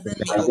 Strengthen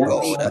me, O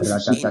Radadadadada. God,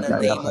 in the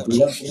name of Radadadadadada.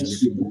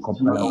 Jesus.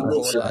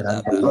 Kopalabos.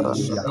 Ikoladabra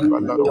Randebelebria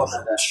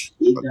kapantamach.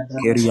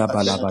 Keria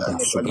balabada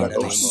in the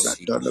name of subratas.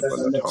 Jesus.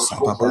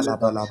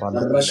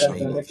 In the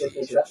name of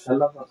Jesus.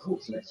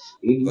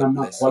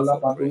 God bless you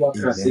for praying.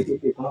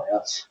 Amen.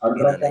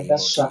 In the name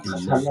of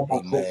Jesus.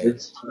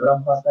 Amen.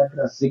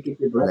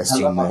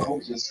 Amen. Amen.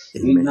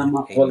 Amen.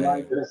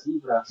 Amen.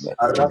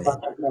 Amen. Amen.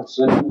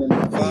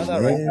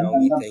 Father, right now Amen.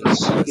 we thank you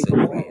for answered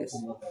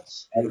prayers.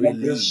 We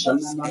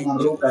release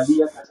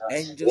angels,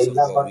 angels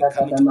of God. We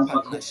come into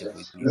partnership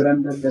with you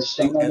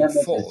to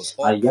enforce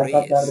all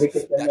prayers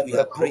that we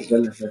have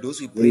prayed,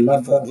 those we prayed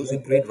before, those we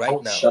prayed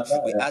right now.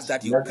 We ask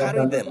that you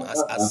carry them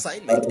as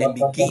assignment and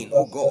begin,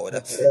 oh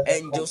God,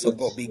 angels of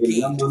God,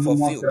 begin to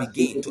fulfill,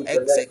 begin to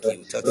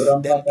execute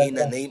them in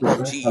the name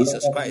of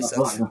Jesus Christ.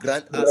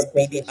 Grant us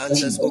speedy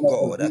answers, oh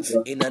God,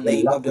 in the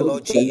name of the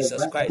Lord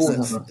Jesus Christ,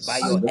 by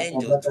your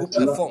angels who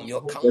perform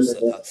your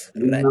counsel.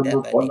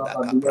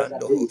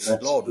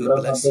 Lord, we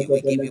bless you.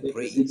 We give you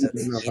praise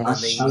in the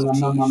name of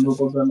Jesus.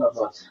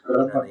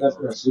 In the name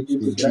of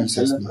In Jesus.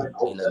 Jesus' name.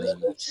 In the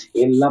name of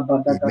Jesus.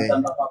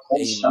 Amen.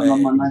 Amen.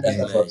 Amen.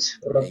 Amen.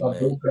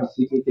 Amen.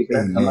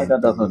 Amen.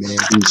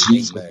 Amen. In Amen.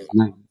 Jesus'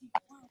 name.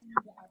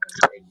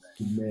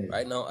 Amen.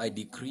 Right now, I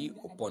decree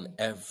upon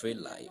every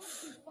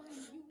life,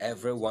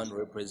 everyone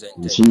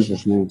In represented here.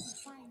 Jesus' name.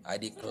 I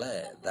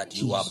declare that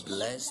you are Jesus.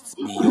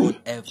 blessed beyond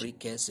every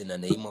curse in the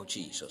name of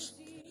Jesus.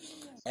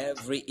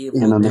 Every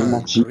In evil the name Amen.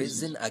 of tongue Jesus.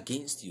 risen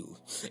against you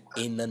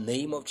in the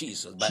name of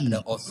Jesus, by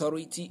the Jesus.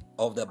 authority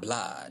of the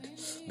blood,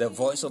 the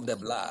voice of the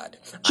blood,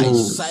 I Mm,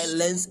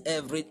 silence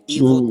every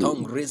evil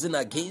tongue mm. risen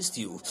against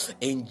you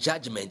in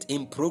judgment,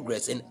 in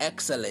progress, in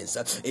excellence,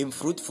 in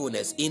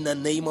fruitfulness, in the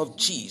name of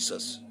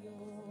Jesus.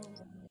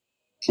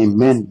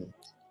 Amen.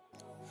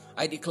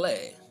 I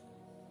declare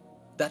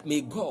that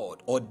may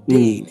God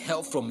ordain Mm,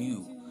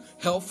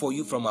 help for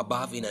you from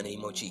above in the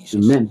name of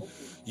Jesus. amen.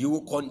 You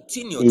will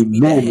continue to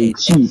be the Amen. In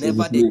head and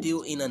never Jesus' the name.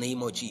 tail in the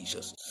name of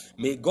Jesus.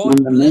 May In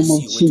God the name bless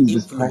of you with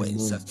Jesus Christ.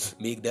 Amen. influence.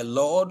 May the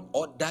Lord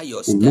order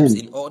your steps Amen.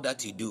 in all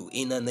that you do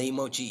in the name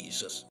of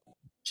Jesus.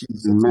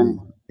 Jesus' Amen.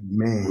 name.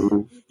 Amen.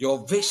 Amen.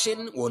 Your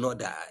vision will not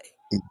die.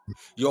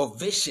 Your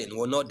vision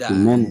will not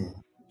die. Amen. Amen.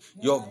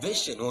 Your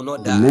vision will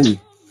not die.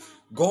 Amen.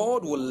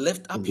 God will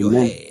lift up your Amen.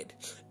 head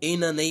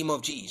in the name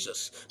of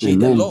Jesus. May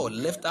the Amen. Lord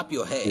lift up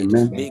your head.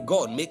 Amen. May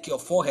God make your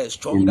forehead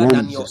stronger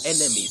than Amen. your Jesus.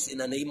 enemies in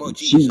the name of In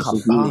Jesus.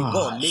 Jesus' name. May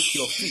God make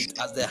your Kabash. feet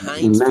as the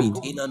hind Amen. feet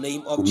in the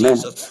name of Amen.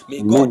 Jesus.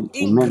 May God Amen.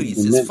 Amen.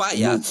 increase his Amen.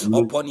 fire Amen. Amen.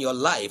 upon your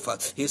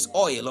life, his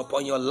oil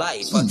upon your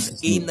life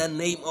Jesus' in name. the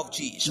name of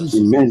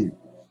Jesus. Jesus' name. Amen.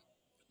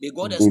 May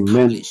God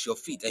Amen. establish your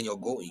feet and your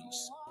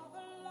goings.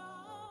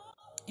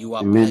 You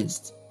are Amen.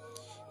 blessed.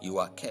 You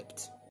are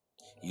kept.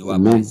 You are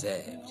Amen.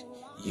 preserved.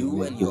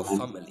 You and Amen. your Amen.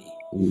 family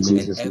In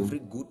and Jesus' name. every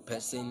good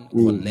person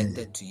Mm, Amen.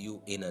 connected to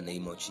you in the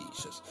name of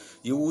Jesus.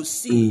 You will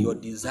see your mm.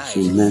 desires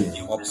Amen.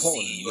 Amen.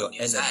 upon your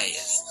enemies.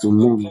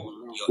 Amen.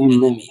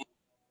 Amen.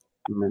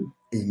 Amen.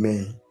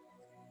 Amen.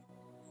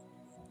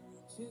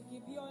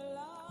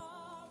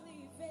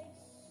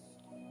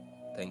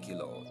 Thank you,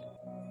 Lord.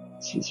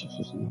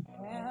 Jesus' name.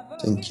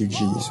 Thank you,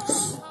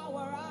 Jesus.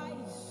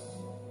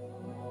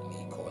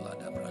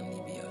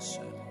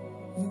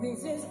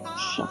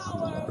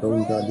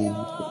 Brondali.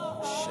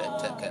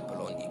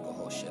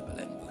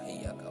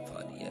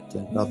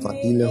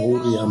 Ravadile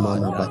hori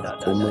amana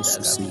bakatome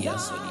susi.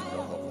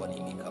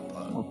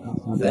 Thank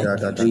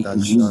you, Thank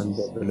you, Jesus. Jesus.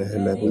 Radadadashande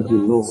Thank beleheleber. you,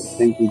 Lord.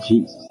 Thank you,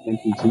 Jesus.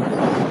 Thank you,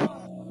 Jesus.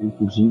 Thank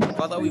you, Jesus.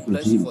 Father, we Thank you,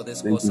 bless you for Jesus.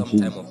 this Thank you, awesome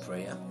time of Jesus.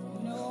 prayer.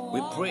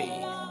 We pray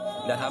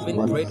that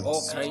having Amen. prayed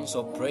all kinds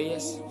of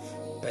prayers,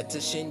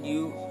 petitioned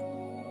you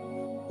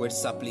with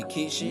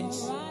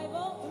supplications,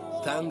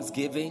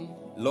 thanksgiving,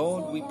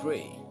 Lord, we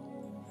pray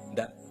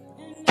that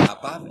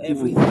above Mm.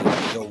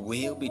 everything, your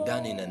will be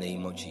done in the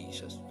name of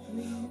Jesus.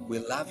 We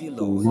love you,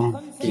 Lord.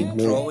 Amen. Keep Amen.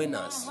 drawing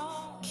us,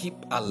 keep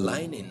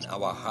aligning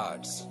our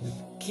hearts,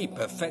 keep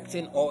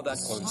perfecting all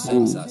that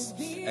concerns Mm. us.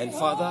 And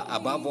Father,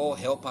 above all,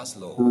 help us,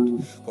 Lord,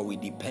 Mm. for we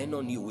depend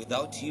on you.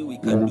 Without you, we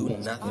can Amen. do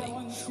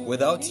nothing.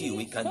 Without you,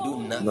 we can do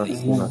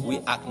nothing. Nothing, Amen. We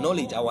nothing.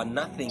 acknowledge our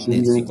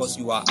nothingness Amen. because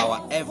you are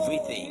our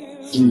everything.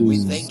 We Mm. Jesus.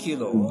 thank you,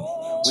 Mm.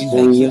 Lord. We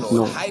Oh, thank Jesus. you, yes,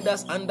 Lord. Lord. Hide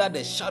us under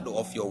the shadow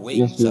of your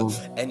Yes, wings Lord.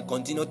 and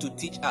continue to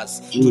teach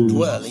us to Mm.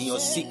 dwell in your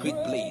Jesus. secret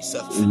place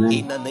Amen.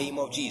 in the name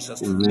of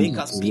Jesus. Amen. Make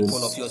us Amen.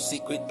 people of your Jesus.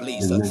 secret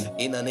place Amen.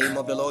 in the name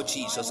of the Lord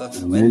Jesus. And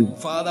Amen.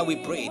 Father, we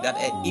pray that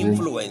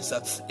Amen.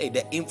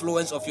 the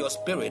influence of your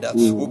spirit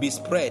will Mm. be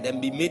spread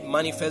and be made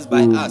manifest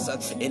by Mm.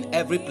 us in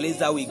every place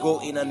that we go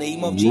in the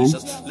name of Amen.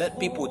 Jesus. Let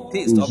people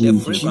taste In of the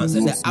Jesus' fragrance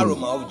and name. the Jesus' name.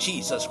 aroma of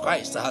Jesus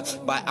Christ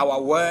by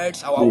our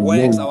words, our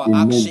works, Amen. our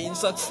Amen.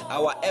 actions,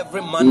 our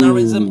every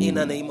mannerism in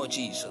the Mm. name of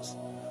Jesus.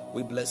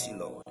 We bless you,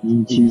 Lord,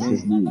 In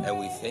Jesus' Amen. name. and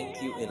we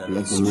thank you in the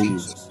name Bless of you, Amen.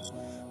 Jesus. Jesus.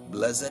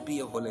 Blessed be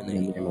your holy In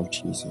the name. name of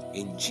Jesus.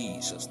 In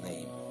Jesus'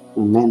 name.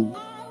 Amen.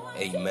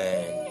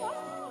 Amen.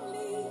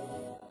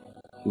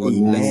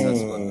 God bless Amen.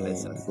 us. God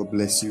bless Amen. us. God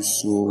bless you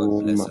God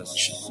so bless much.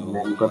 us so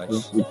Amen. God much.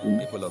 bless you too.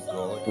 People of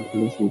God, God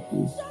bless you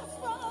too.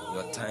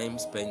 your time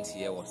spent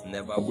here was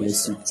never God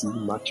bless wasted. you too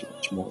much,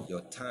 much more.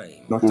 Your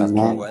time Not has at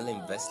been Amen. all. well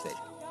invested,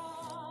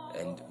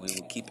 and we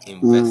will keep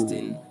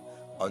investing Mm.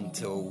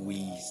 until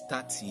we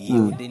start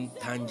Mm. yielding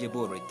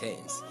tangible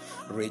returns.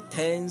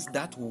 Returns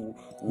that will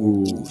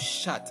Mm.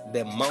 shut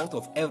the mouth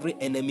of every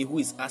enemy who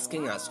is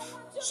asking us,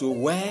 so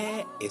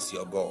where is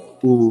your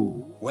God?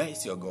 Mm. Where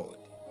is your God?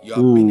 You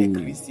have been a Mm.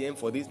 Christian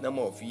for this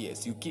number of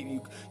years. You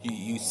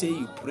say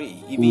you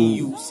pray. Even Mm.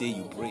 you say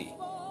you pray.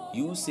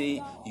 You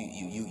say you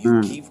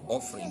Mm. give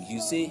offering.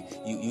 You say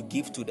you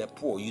give to the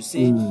poor. You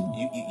say Mm.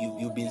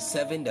 you've been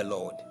serving the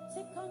Lord.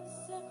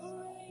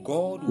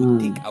 God will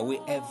take Mm. away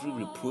every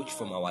reproach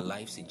from our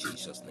lives in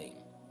Jesus' name.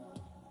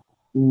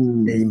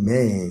 Mm.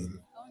 Amen.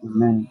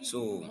 Amen.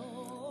 So,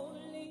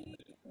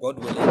 God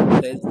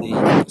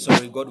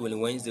willing, God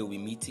willing, Wednesday we'll be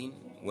meeting.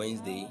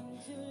 Wednesday,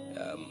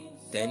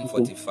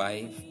 Okay.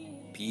 10:45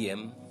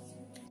 p.m.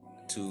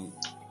 to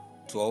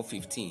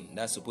 12:15.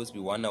 That's supposed to be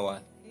 1 hour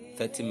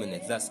 30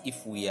 minutes. That's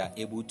if we are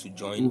able to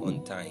join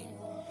on time.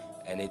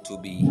 And it will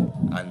be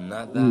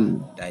another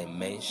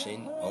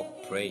dimension of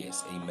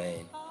prayers.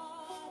 Amen.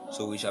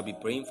 So we shall be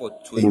praying for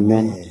 20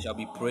 Amen. we shall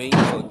be praying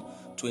for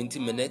 20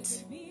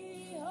 minutes,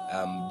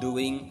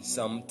 doing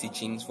some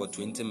teachings for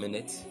 20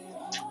 minutes,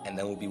 and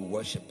then we'll be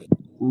worshiping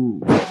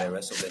for the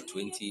rest of the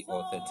 20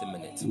 or 30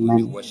 minutes. We'll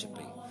be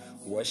worshiping.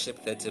 Worship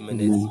 30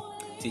 minutes,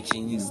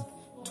 teachings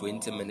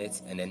 20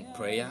 minutes, and then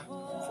prayer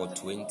for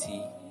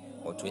 20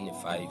 or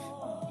 25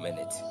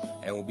 minutes.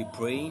 And we'll be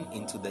praying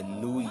into the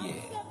new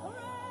year,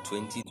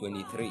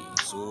 2023.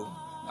 So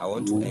I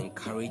want to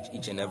encourage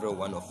each and every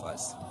one of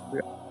us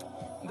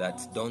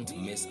that don't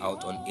miss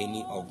out on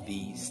any of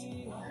these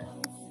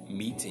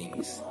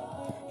meetings.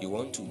 You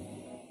want to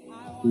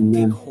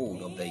take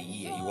hold of the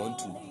year. You want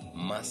to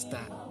master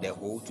the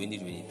whole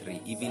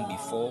 2023 even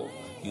before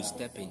you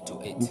step into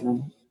it.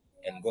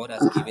 And God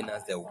has given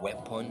us the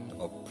weapon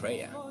of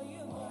prayer.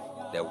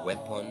 The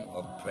weapon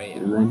of prayer.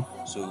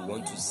 So we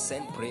want to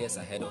send prayers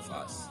ahead of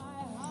us.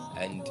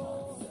 And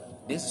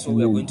this is what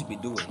we are going to be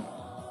doing.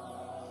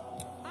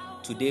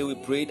 Today we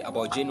prayed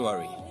about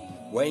January.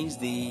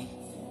 Wednesday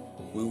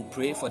we will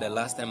pray for the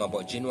last time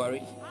about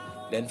January.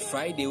 Then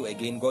Friday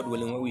again, God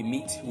willing, when we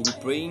meet, we'll be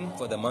praying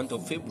for the month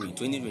of February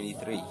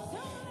 2023.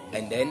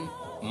 And then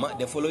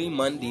the following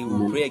Monday,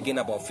 we'll pray again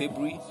about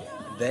February.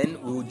 Then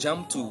we'll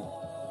jump to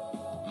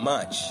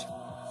March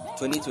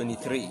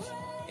 2023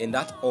 in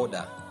that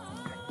order.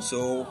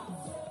 So,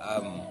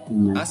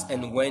 as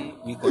and when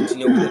we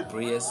continue with the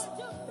prayers,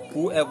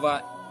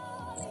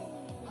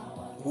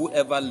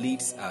 whoever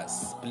leads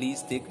us,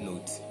 please take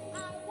note,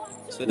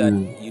 so that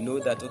you know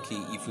that, okay,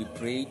 if we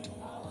prayed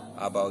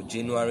about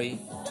January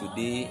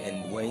today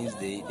and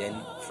Wednesday, then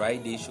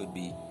Friday should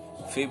be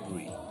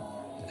February.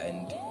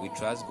 And we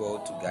trust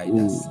God to guide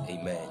us.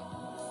 Amen.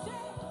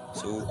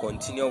 So we'll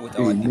continue with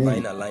our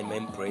divine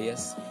alignment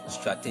prayers,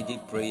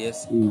 strategic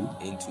prayers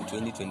into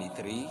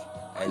 2023,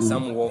 and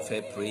some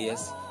warfare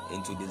prayers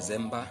into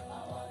December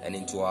and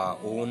into our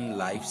own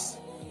lives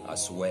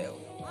as well.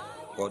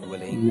 God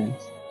willing,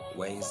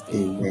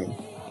 Wednesday. Amen.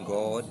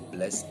 God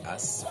bless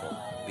us for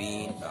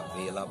being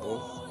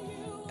available.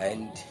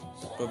 And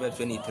Proverbs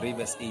 23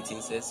 verse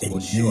 18 says,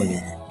 for surely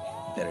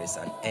there is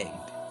an end,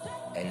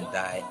 and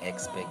thine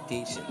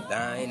expectation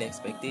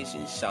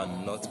shall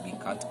not be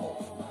cut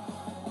off.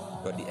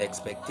 But the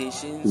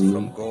expectations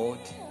from God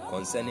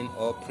concerning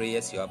all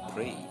prayers you have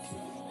prayed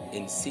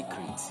in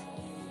secret,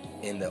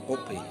 in the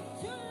open,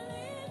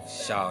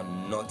 shall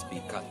not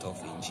be cut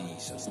off in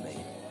Jesus'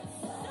 name.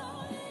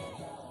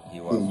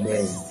 You are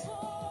blessed.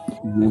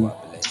 You are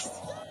blessed.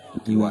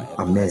 You are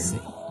a blessing.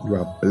 You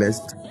are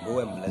blessed. Go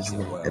and bless You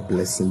your are a world.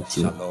 blessing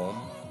too.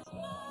 Shalom.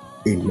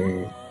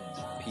 Amen.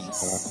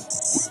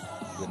 Peace.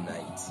 Good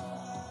night.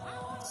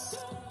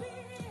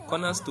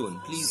 Cornerstone,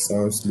 please.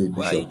 Sounds good,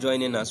 Where are you Bishop.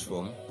 joining us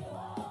from?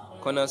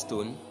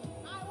 Cornerstone,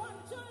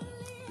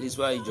 please,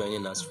 where are you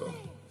joining us from?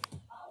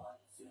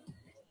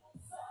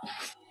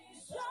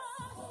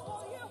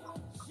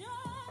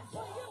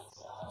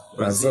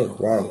 Brazil.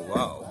 Wow. Oh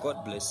wow.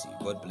 God bless you.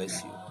 God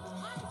bless you.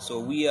 So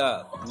we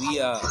are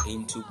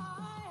into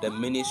the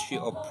ministry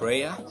of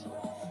prayer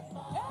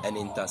and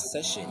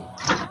intercession.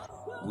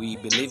 We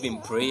believe in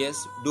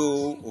prayers,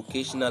 though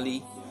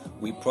occasionally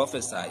we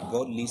prophesy.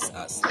 God leads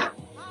us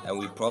and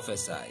we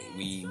prophesy.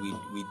 We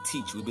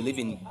teach. We believe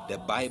in the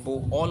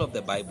Bible, all of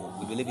the Bible.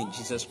 We believe in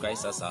Jesus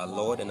Christ as our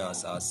Lord and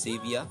as our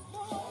Savior.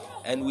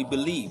 And we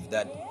believe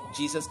that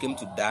Jesus came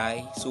to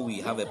die so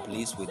we have a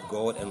place with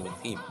God and with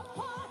Him.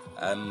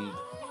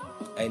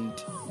 And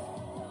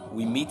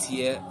we meet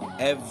here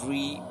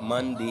every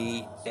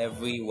Monday,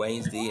 every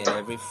Wednesday, and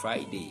every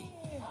Friday.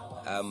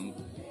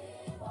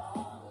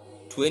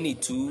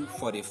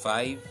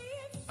 22:45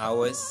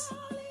 hours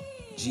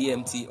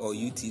GMT or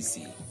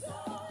UTC.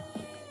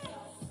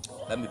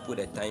 Let me put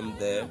a time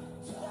there.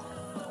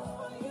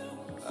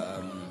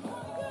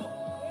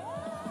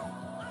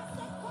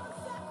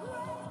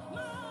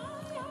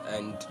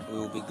 And we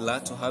will be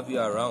glad to have you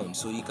around.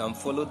 So you can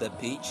follow the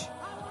page.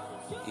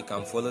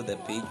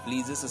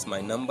 Please, this is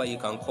my number. You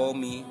can call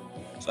me.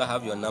 So I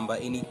have your number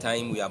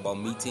anytime we are about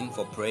meeting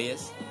for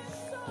prayers.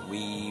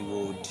 We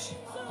would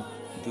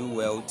do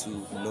well to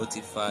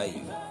notify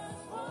you.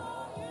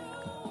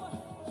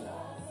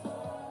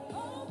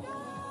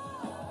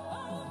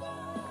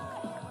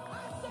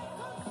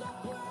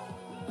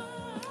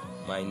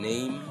 My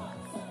name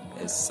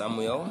is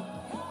Samuel.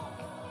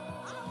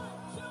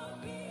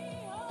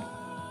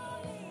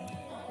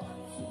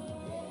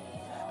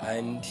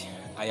 And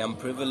I am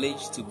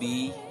privileged to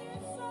be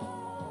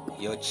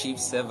your chief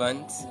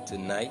servant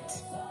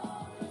tonight.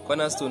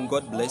 Cornerstone,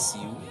 God bless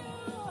you.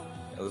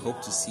 We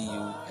hope to see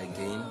you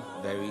again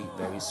very,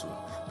 very soon.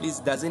 Please,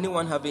 does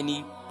anyone have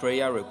any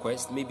prayer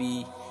request?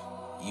 Maybe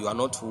you are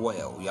not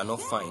well, you are not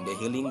fine. The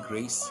healing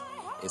grace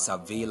is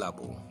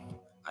available.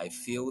 I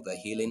feel the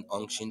healing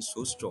unction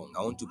so strong.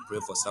 I want to pray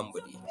for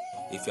somebody.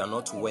 If you are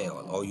not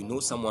well, or you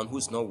know someone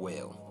who's not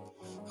well,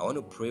 I want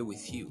to pray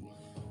with you.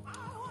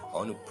 I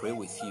want to pray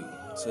with you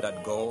so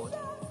that God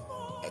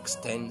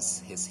extends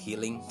his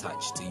healing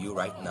touch to you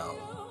right now.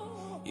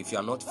 If you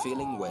are not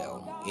feeling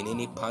well in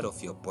any part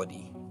of your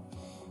body,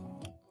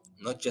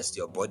 not just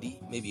your body,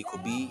 maybe it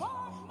could be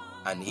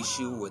an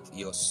issue with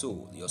your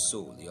soul,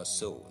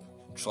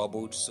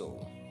 troubled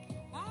soul,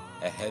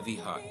 a heavy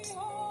heart,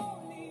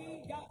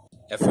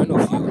 a friend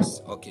of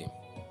yours. Okay,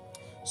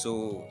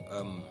 so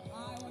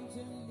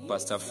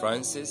Pastor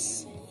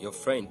Francis, your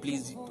friend,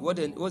 please,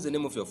 what's the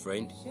name of your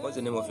friend? What's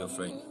the name of your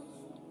friend?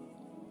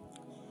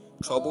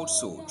 Troubled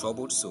soul.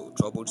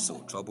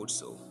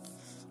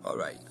 All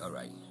right.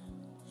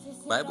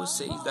 Bible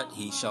says that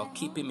he shall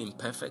keep him in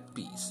perfect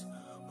peace,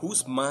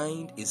 whose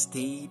mind is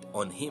stayed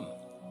on him,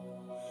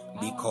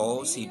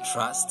 because he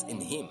trusts in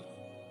him.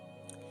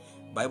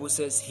 Bible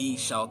says he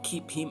shall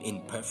keep him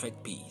in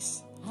perfect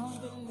peace,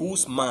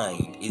 whose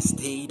mind is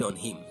stayed on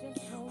him.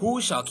 Who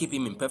shall keep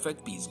him in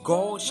perfect peace?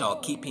 God shall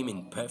keep him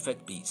in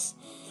perfect peace,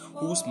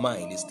 whose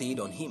mind is stayed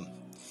on him,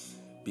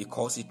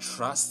 because he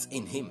trusts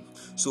in him.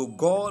 So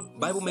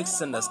Bible makes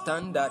us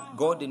understand that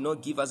God did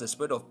not give us a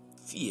spirit of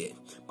fear,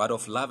 but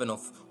of love and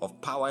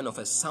of power and of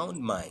a sound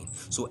mind.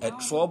 So a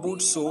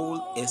troubled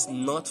soul is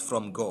not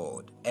from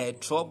God. A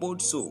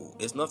troubled soul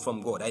is not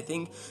from God. I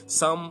think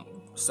Psalm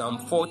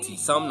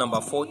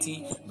number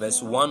 40,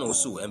 verse 1 or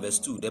so, and verse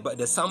 2.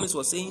 The psalmist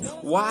was saying,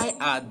 "Why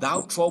art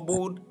thou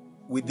troubled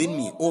within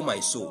me, O my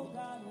soul?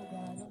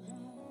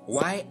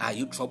 Why are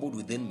you troubled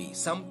within me?"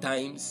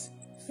 Sometimes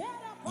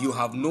you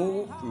have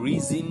no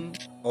reason,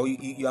 or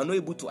you are not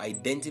able to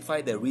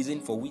identify the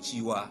reason for which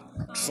you are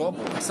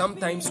troubled.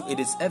 Sometimes it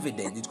is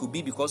evident. It could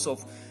be because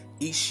of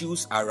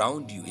issues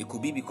around you. It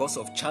could be because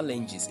of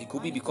challenges. It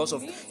could be because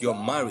of your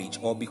marriage,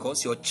 or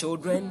because your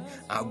children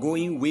are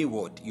going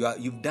wayward.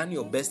 You've done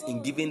your best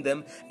in giving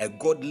them a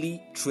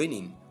godly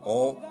training,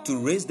 or to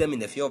raise them in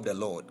the fear of the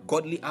Lord,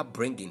 godly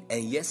upbringing,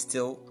 and yet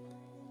still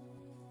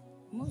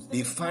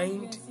they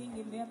find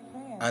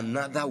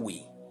another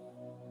way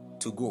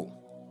to go.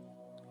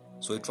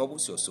 So it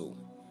troubles your soul.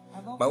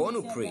 But I want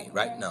to pray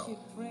right now.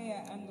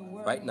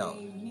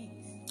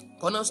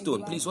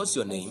 Cornerstone, please, what's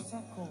your name?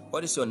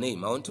 What is your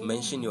name? I want to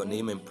mention your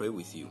name and pray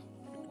with you.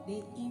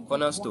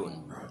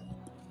 Cornerstone.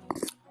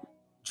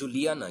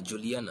 Juliana.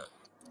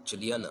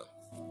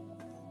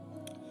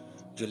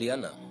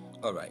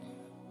 All right.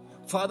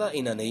 Father,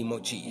 in the name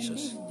of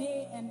Jesus,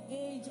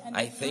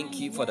 I thank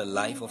you for the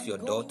life of your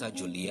daughter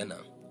Juliana.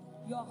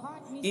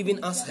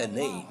 Even as her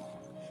name,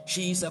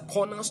 she is a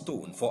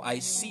cornerstone, for I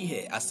see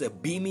her as a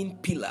beaming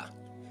pillar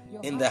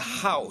in the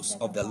house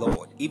of the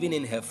Lord, even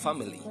in her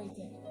family.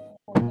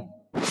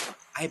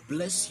 I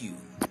bless you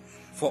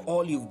for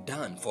all you've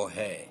done for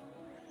her.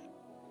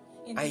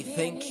 I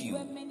thank you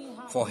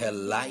for her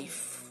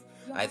life.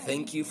 I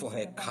thank you for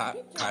her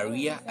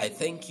career. I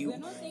thank you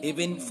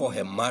even for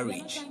her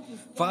marriage.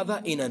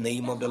 Father, in the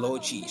name of the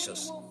Lord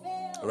Jesus,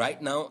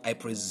 right now, I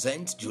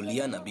present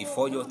Juliana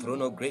before your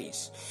throne of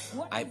grace.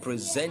 I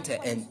present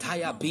her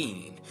entire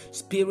being,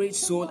 spirit,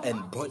 soul,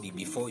 and body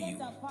before you.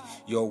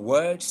 Your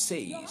word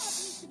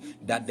says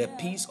that the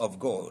peace of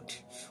God,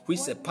 which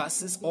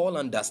surpasses all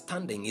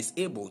understanding, is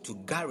able to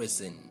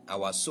garrison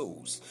our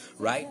souls.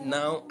 Right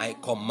now, I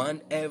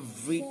command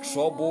every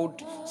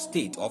troubled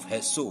state of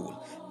her soul,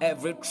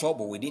 every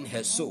trouble within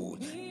her soul,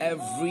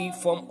 every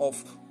form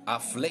of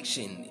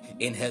affliction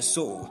in her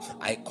soul,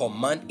 I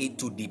command it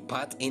to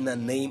depart in the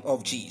name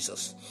of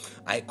Jesus.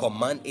 I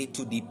command it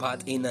to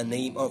depart in the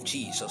name of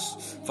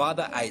Jesus.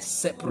 Father, I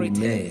separate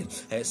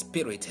her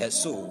spirit, her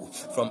soul,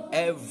 from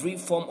every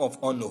form of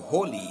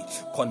unholy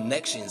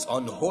connections,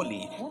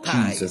 unholy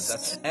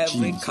ties,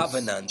 every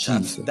covenant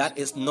that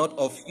is not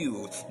of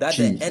you, that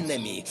the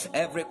enemy,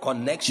 every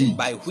connection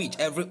by which,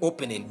 every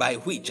opening by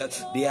which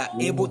they are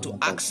able to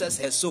access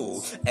her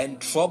soul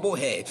and trouble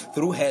her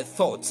through her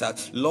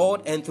thoughts,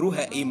 Lord, and through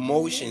her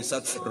emotions.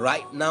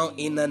 Right now,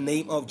 in the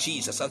name of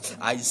Jesus,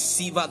 I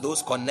sever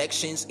those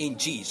connections in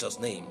Jesus'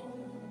 name.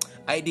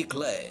 I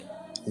declare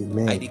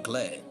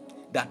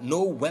that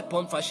no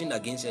weapon fashioned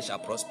against her shall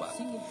prosper.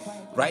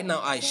 Right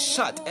now, I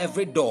shut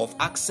every door of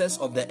access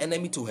of the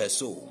enemy to her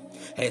soul,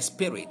 her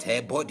spirit,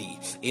 her body,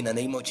 in the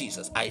name of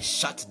Jesus. I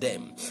shut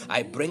them.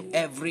 I bring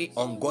every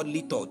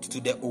ungodly thought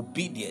to the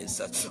obedience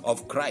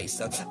of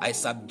Christ. I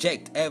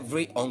subject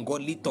every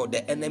ungodly thought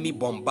the enemy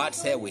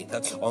bombards her with,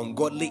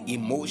 ungodly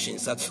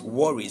emotions,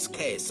 worries,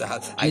 cares.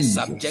 I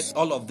subject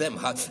all of them.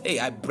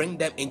 I bring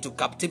them into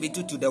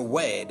captivity to the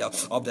word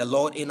of the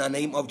Lord in the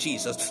name of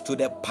Jesus, to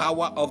the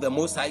power of the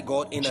Most High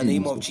God in the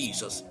name of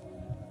Jesus.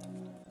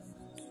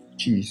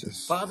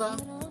 Father,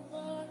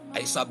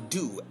 I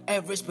subdue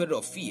every spirit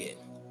of fear.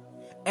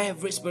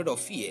 Every spirit of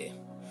fear.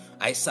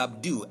 I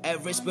subdue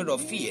every spirit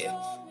of fear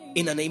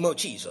in the name of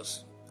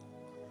Jesus.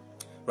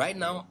 Right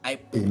now, I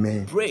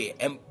pray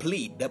and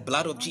plead the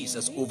blood of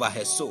Jesus over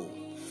her soul,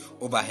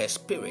 over her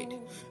spirit.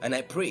 And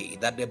I pray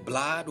that the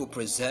blood will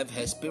preserve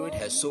her spirit,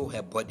 her soul,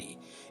 her body,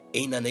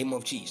 in the name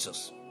of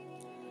Jesus.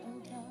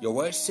 Your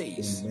word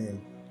says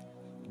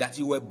that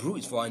you were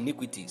bruised for our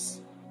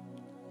iniquities.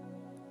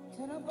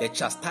 The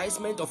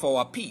chastisement of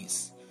our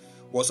peace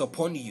was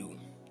upon you,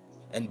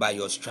 and by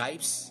your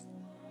stripes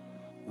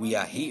we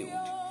are healed.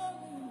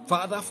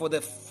 Father, for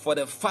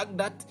the fact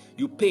that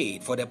you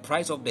paid for the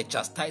price of the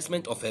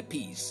chastisement of her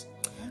peace,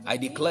 I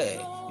declare,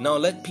 now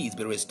let peace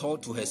be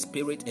restored to her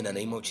spirit in the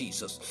name of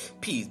Jesus.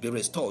 Peace be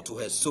restored to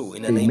her soul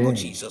in the name of Amen.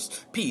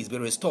 Jesus. Peace be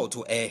restored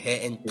to her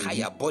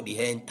entire body,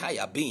 her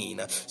entire being,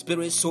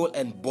 spirit, soul,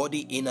 and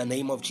body in the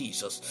name of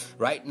Jesus.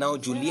 Right now,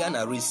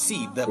 Juliana,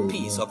 receive the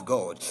peace Amen. of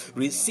God.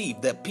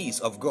 Receive the peace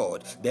of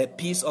God. The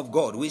peace of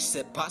God which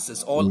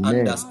surpasses all Amen.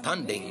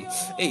 understanding.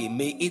 Hey,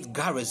 may it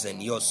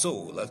garrison your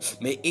soul.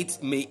 May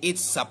it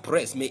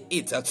suppress, may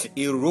it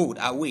erode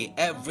away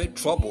every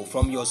trouble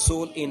from your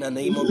soul in the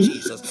name of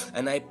Jesus.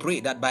 And I pray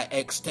that by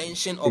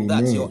extension of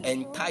that, your Amen.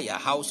 entire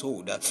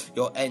household,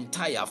 your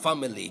entire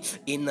family,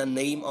 in the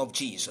name of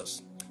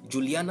Jesus.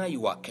 Juliana,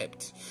 you are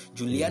kept.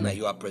 Juliana, Amen.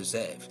 you are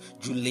preserved.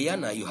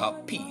 Juliana, you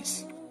have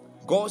peace.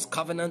 God's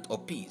covenant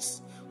of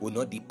peace will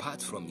not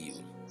depart from you.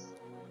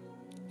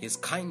 His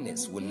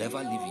kindness will never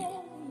leave you.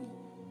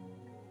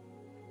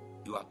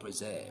 You are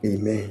preserved.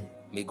 Amen.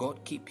 May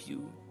God keep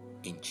you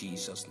in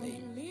Jesus'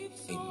 name.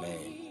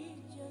 Amen.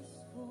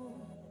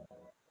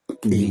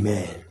 Amen.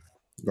 Amen.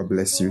 God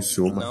bless you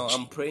so Now much.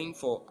 I'm praying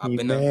for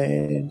Abena.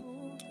 Amen.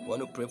 I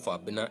want to pray for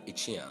Abena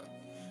Ichia.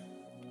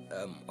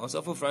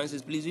 Also for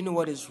Francis, please, you know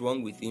what is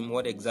wrong with him?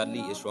 What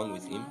exactly is wrong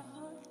with him?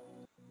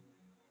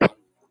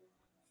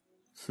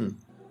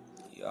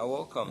 You are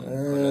welcome,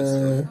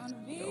 Cornerstone.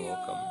 You are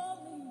welcome.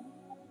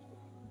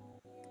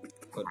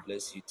 God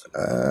bless you too.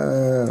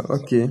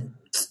 Okay.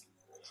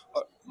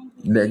 Oh,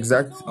 The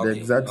okay,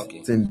 exact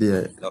okay, thing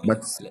there, okay.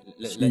 but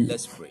she.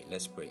 Let's pray.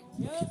 Let's pray.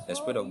 The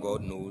Spirit of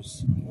God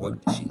knows what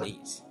she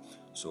needs,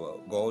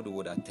 so God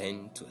would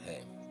attend to her.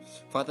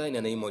 Father, in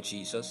the name of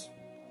Jesus,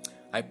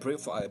 I pray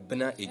for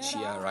Abena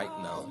Ichia right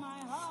now.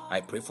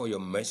 I pray for your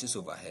mercies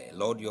over her.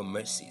 Lord, your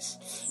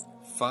mercies.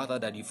 Father,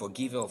 that you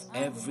forgive her of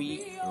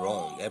every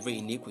wrong, every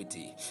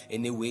iniquity,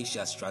 any way she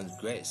has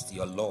transgressed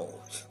your law.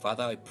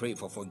 Father, I pray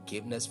for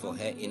forgiveness for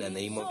her in the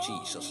name of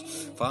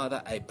Jesus.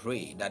 Father, I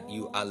pray that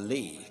you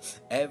allay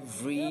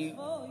every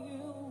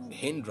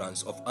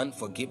hindrance of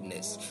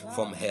unforgiveness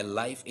from her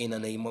life in the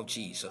name of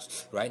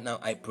Jesus. Right now,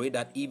 I pray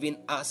that even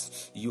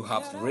as you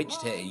have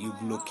reached her,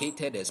 you've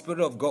located the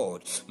Spirit of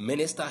God,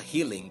 minister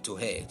healing to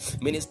her,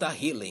 minister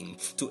healing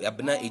to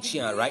Abena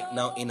Ichia right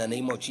now in the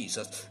name of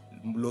Jesus.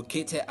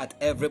 Locate her at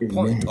every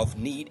point Amen. of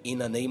need in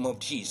the name of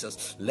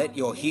Jesus. Let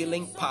your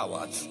healing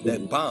power, the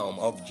balm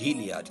of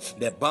Gilead,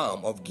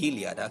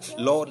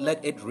 Lord,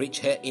 let it reach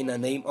her in the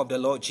name of the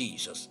Lord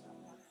Jesus.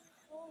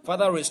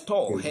 Father,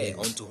 restore her Amen.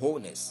 unto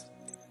wholeness,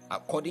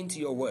 according to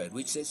your word,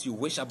 which says you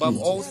wish above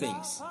all Jesus.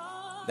 things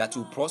that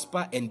you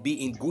prosper and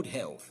be in good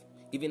health,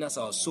 even as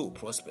our soul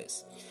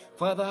prospers.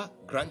 Father,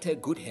 grant her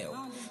good health,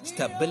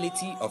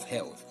 stability of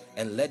health,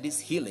 and let this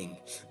healing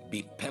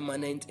be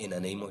permanent in the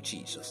name of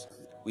Jesus.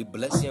 We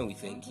bless you and we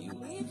thank you.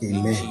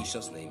 In Amen.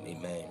 Jesus' name,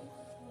 amen.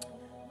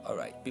 All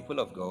right, people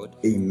of God,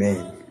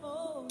 Amen.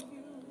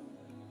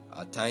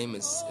 our time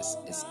is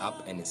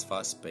up and is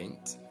fast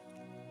spent.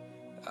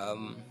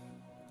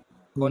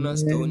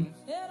 Amen. Cornerstone,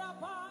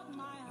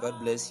 God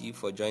bless you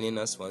for joining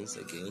us once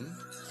again.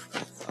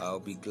 I'll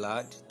be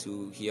glad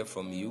to hear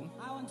from you.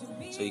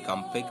 So you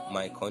can pick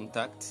my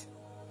contact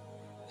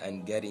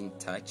and get in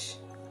touch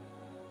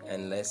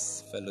and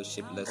let's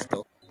fellowship, let's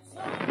talk.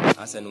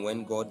 As and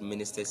when God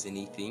ministers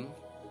anything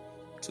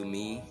to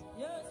me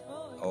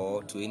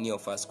or to any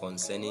of us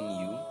concerning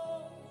you,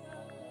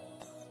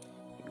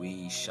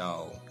 we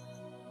shall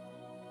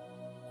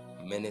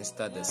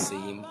minister the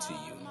same to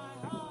you.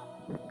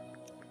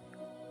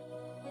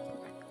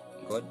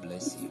 God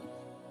bless you.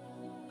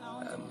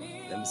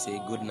 Let me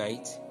say good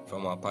night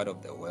from our part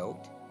of the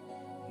world,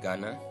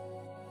 Ghana.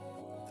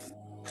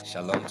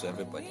 Shalom to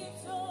everybody.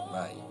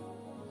 Bye.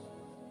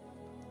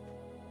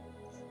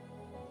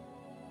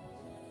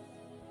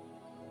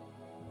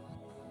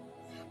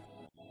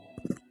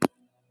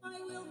 My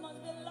will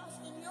must be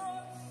lost in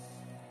yours.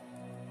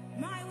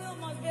 My will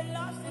must be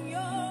lost in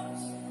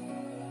yours.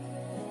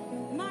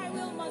 My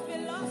will must be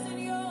lost in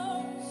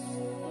yours.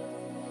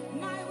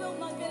 My will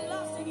must be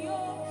lost in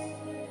yours.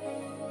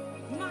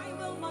 My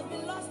will must be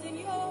lost in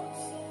yours.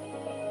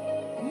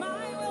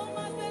 My will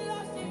must be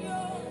lost in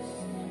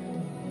yours.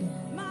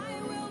 My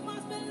will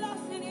must be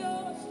lost in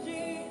yours,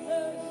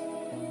 Jesus.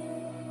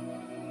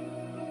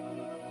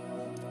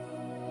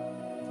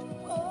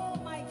 Oh,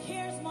 my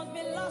cares must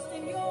be lost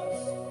in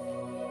yours.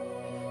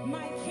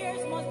 My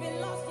cares must be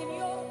lost in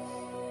yours.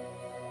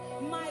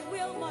 My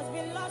will must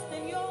be lost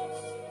in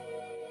yours.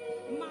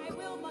 My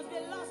will must be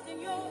lost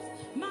in yours.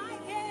 My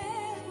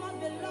cares must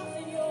be lost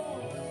in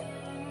yours.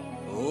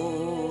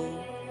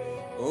 Oh,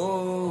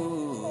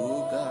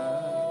 oh,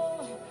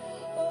 God.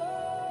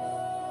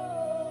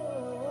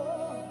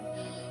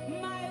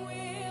 My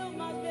will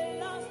must be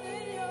lost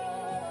in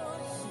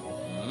yours.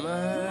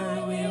 My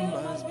My will will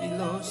must must be be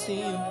lost lost in in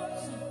you.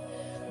 yours.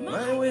 My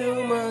My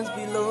will cares must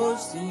be must be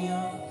lost lost in in you.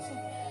 yours.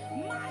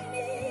 My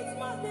needs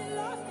must be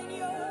lost in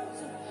yours.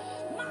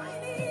 My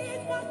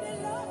needs must be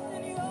lost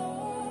in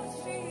yours,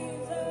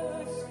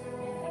 Jesus.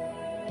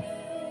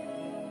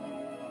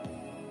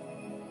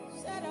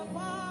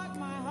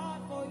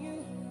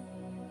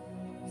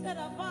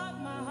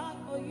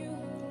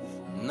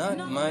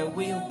 Not my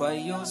will,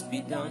 but yours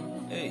be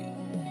done. Hey.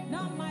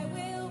 Not my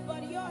will,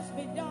 but yours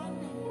be done.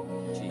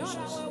 Jesus. Not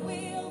our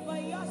will,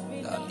 but yours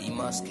be La done.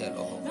 limas que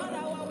lo Not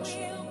our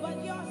will, but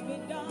yours be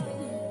done.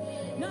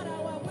 Not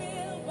our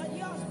will, but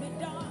yours be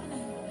done.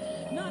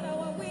 Not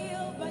our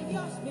will, but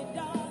yours be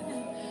done.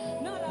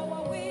 Not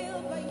our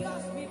will, but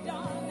yours be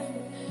done.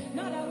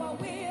 Not our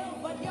will,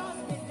 but yours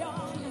be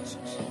done.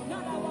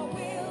 Not our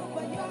will,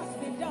 but yours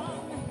be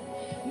done.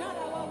 Not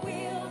our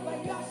will,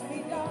 but yours be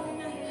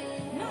done.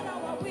 Not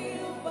our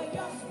will, but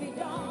yours be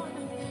done.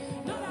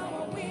 Not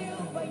our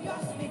will, but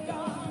yours be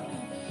done.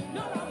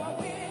 Not our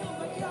will,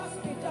 but yours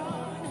be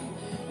done.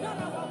 Not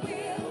our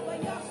will,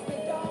 but yours be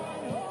done.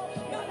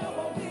 Not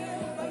our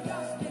will, but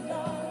yours be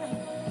done.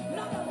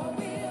 Not our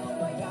will,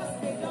 but yours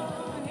be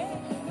done.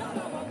 Not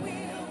our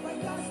will, but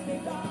yours be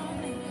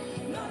done.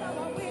 Not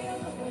our will,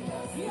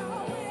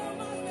 your will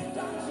must be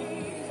done,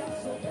 Jesus.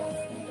 So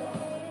just be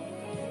done.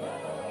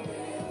 Not our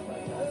will,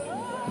 but yours be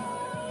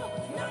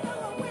done. Not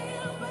our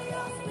will, but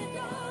yours be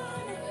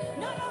done.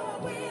 Not our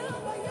will,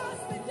 but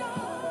yours be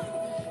done.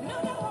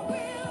 Not our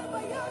will,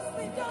 but yours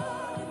be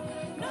done.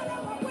 Not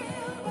our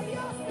will, but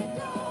yours be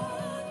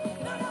done.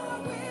 Not our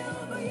will,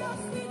 but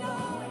yours be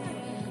done.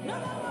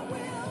 Not our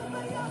will,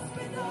 but yours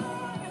be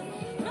done.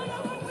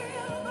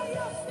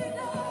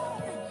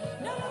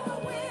 Not our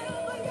will,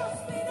 but yours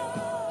be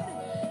done.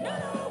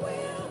 Not our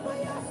will, but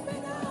yours be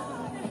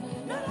done.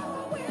 Not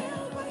our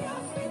will, but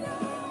yours be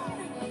done.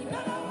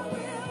 Not our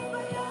will,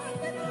 but yours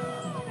be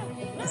done.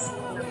 Not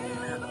our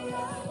will,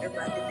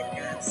 but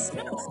yours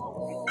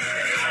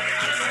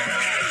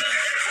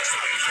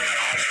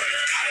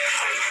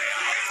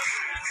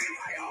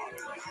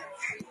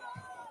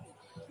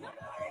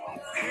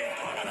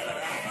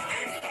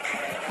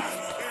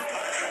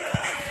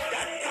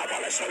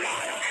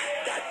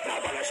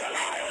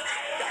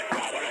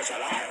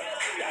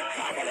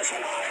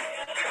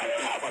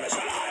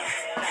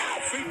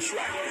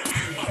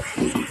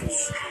be